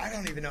cool, man. I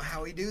don't even know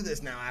how we do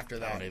this now after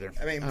that. I don't either.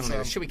 I mean,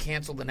 either. Should we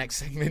cancel the next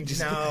segment?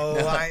 No.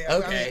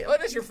 Okay.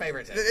 What is your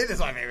favorite segment? It is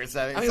my favorite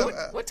segment. I mean,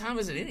 what time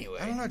is it anyway?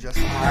 I don't know,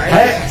 Justin.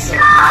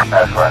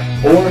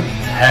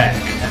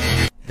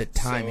 The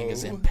timing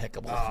is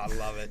impeccable. Oh, I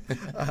love it.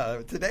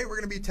 Today we're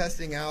going to be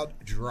testing out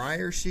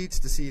dryer sheets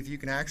to see if you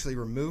can actually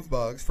remove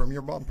bugs from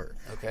your bumper.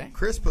 Okay.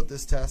 Chris put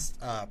this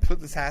hack to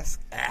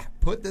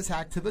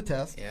the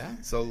test. Yeah.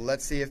 So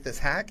let's see if this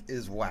hack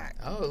is whack.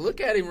 Oh,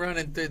 look at him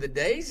running through the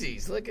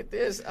daisies. Look at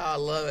this. Oh, I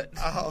love it.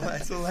 Oh,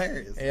 that's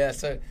hilarious. Yeah.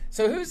 So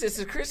who's this?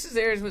 So Chris is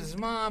there with his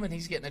mom, and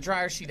he's getting a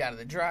dryer sheet out of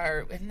the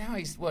dryer. And now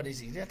he's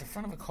at the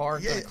front of a car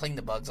going to clean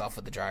the bugs off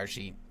with the dryer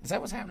sheet. Is that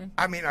what's happening?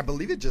 I mean, I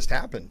believe it just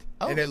happened,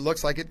 and it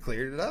looks like it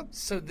cleared it up.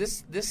 So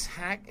this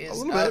hack is a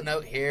little bit. No,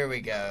 here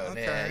we go.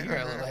 Okay, yeah, you're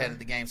a little ahead of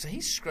the game. So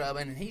he's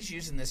scrubbing, and he's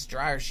using this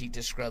dryer sheet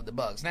to scrub the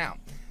bugs. Now,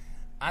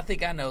 I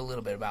think I know a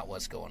little bit about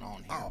what's going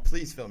on here. Oh,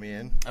 please fill me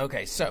in.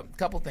 Okay, so a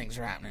couple things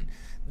are happening.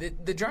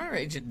 The dryer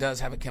agent does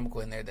have a chemical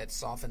in there that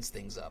softens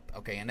things up.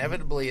 Okay,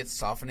 inevitably it's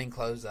softening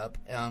clothes up,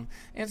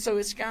 and so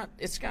it's got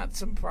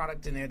some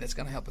product in there that's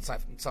going to help it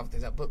soften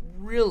things up. But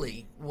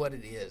really, what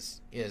it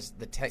is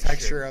the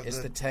texture. It's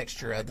the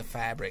texture of the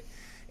fabric.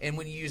 And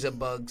when you use a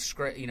bug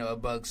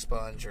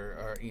sponge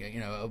or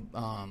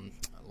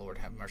Lord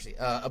have mercy,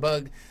 a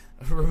bug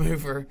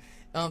remover,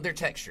 they're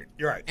textured.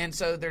 You're right. And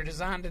so they're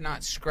designed to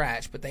not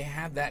scratch, but they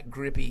have that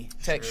grippy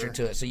texture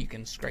to it, so you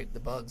can scrape the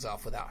bugs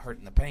off without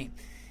hurting the paint.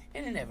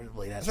 And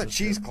inevitably, that's a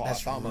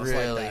cheesecloth almost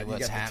really like that.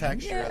 What's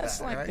happening. Yeah,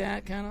 it's like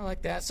that, kind of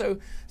like that. So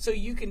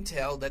you can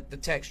tell that the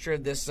texture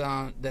of this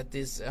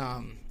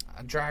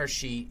dryer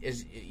sheet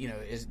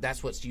is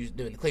that's what's used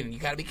doing the cleaning. You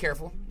got to be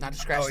careful not to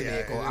scratch the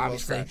vehicle.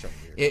 Obviously,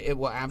 it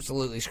will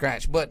absolutely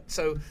scratch. But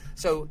so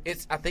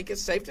it's. I think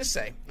it's safe to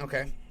say.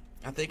 Okay,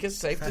 I think it's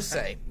safe to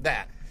say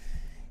that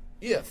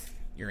if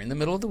you're in the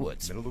middle of the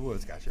woods,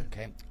 gotcha.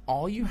 Okay,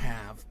 all you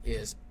have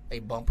is a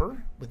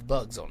bumper with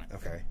bugs on it.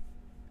 Okay.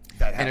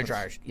 And a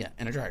dryer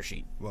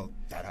sheet. Well,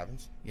 that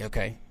happens. Yeah,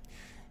 okay.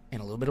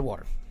 And a little bit of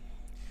water.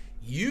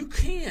 You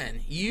can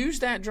use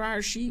that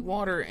dryer sheet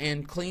water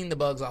and clean the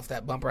bugs off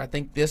that bumper. I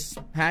think this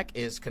hack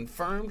is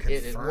confirmed.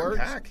 It works.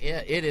 Hack.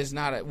 Yeah, it is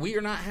not we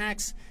are not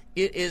hacks.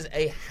 It is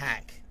a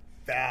hack.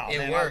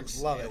 It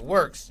works. Love it. It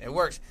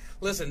works.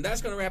 Listen,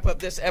 that's going to wrap up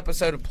this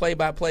episode of Play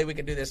by Play. We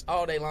could do this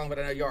all day long, but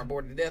I know you are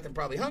bored to death and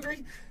probably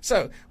hungry.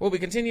 So we'll be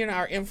continuing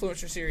our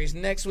influencer series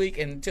next week.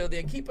 And until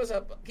then, keep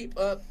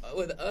up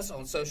with us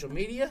on social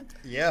media.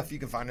 Yeah, if you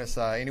can find us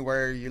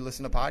anywhere you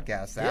listen to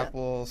podcasts,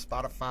 Apple,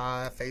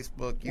 Spotify,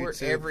 Facebook,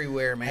 YouTube. We're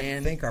everywhere,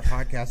 man. I think our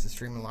podcast is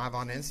streaming live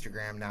on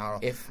Instagram now.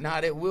 If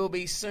not, it will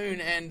be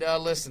soon. And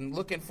listen,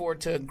 looking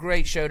forward to a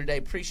great show today.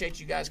 Appreciate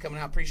you guys coming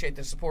out. Appreciate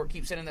the support.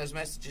 Keep sending those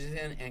messages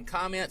in and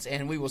comments,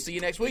 and we will see you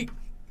next week.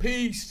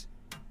 Peace.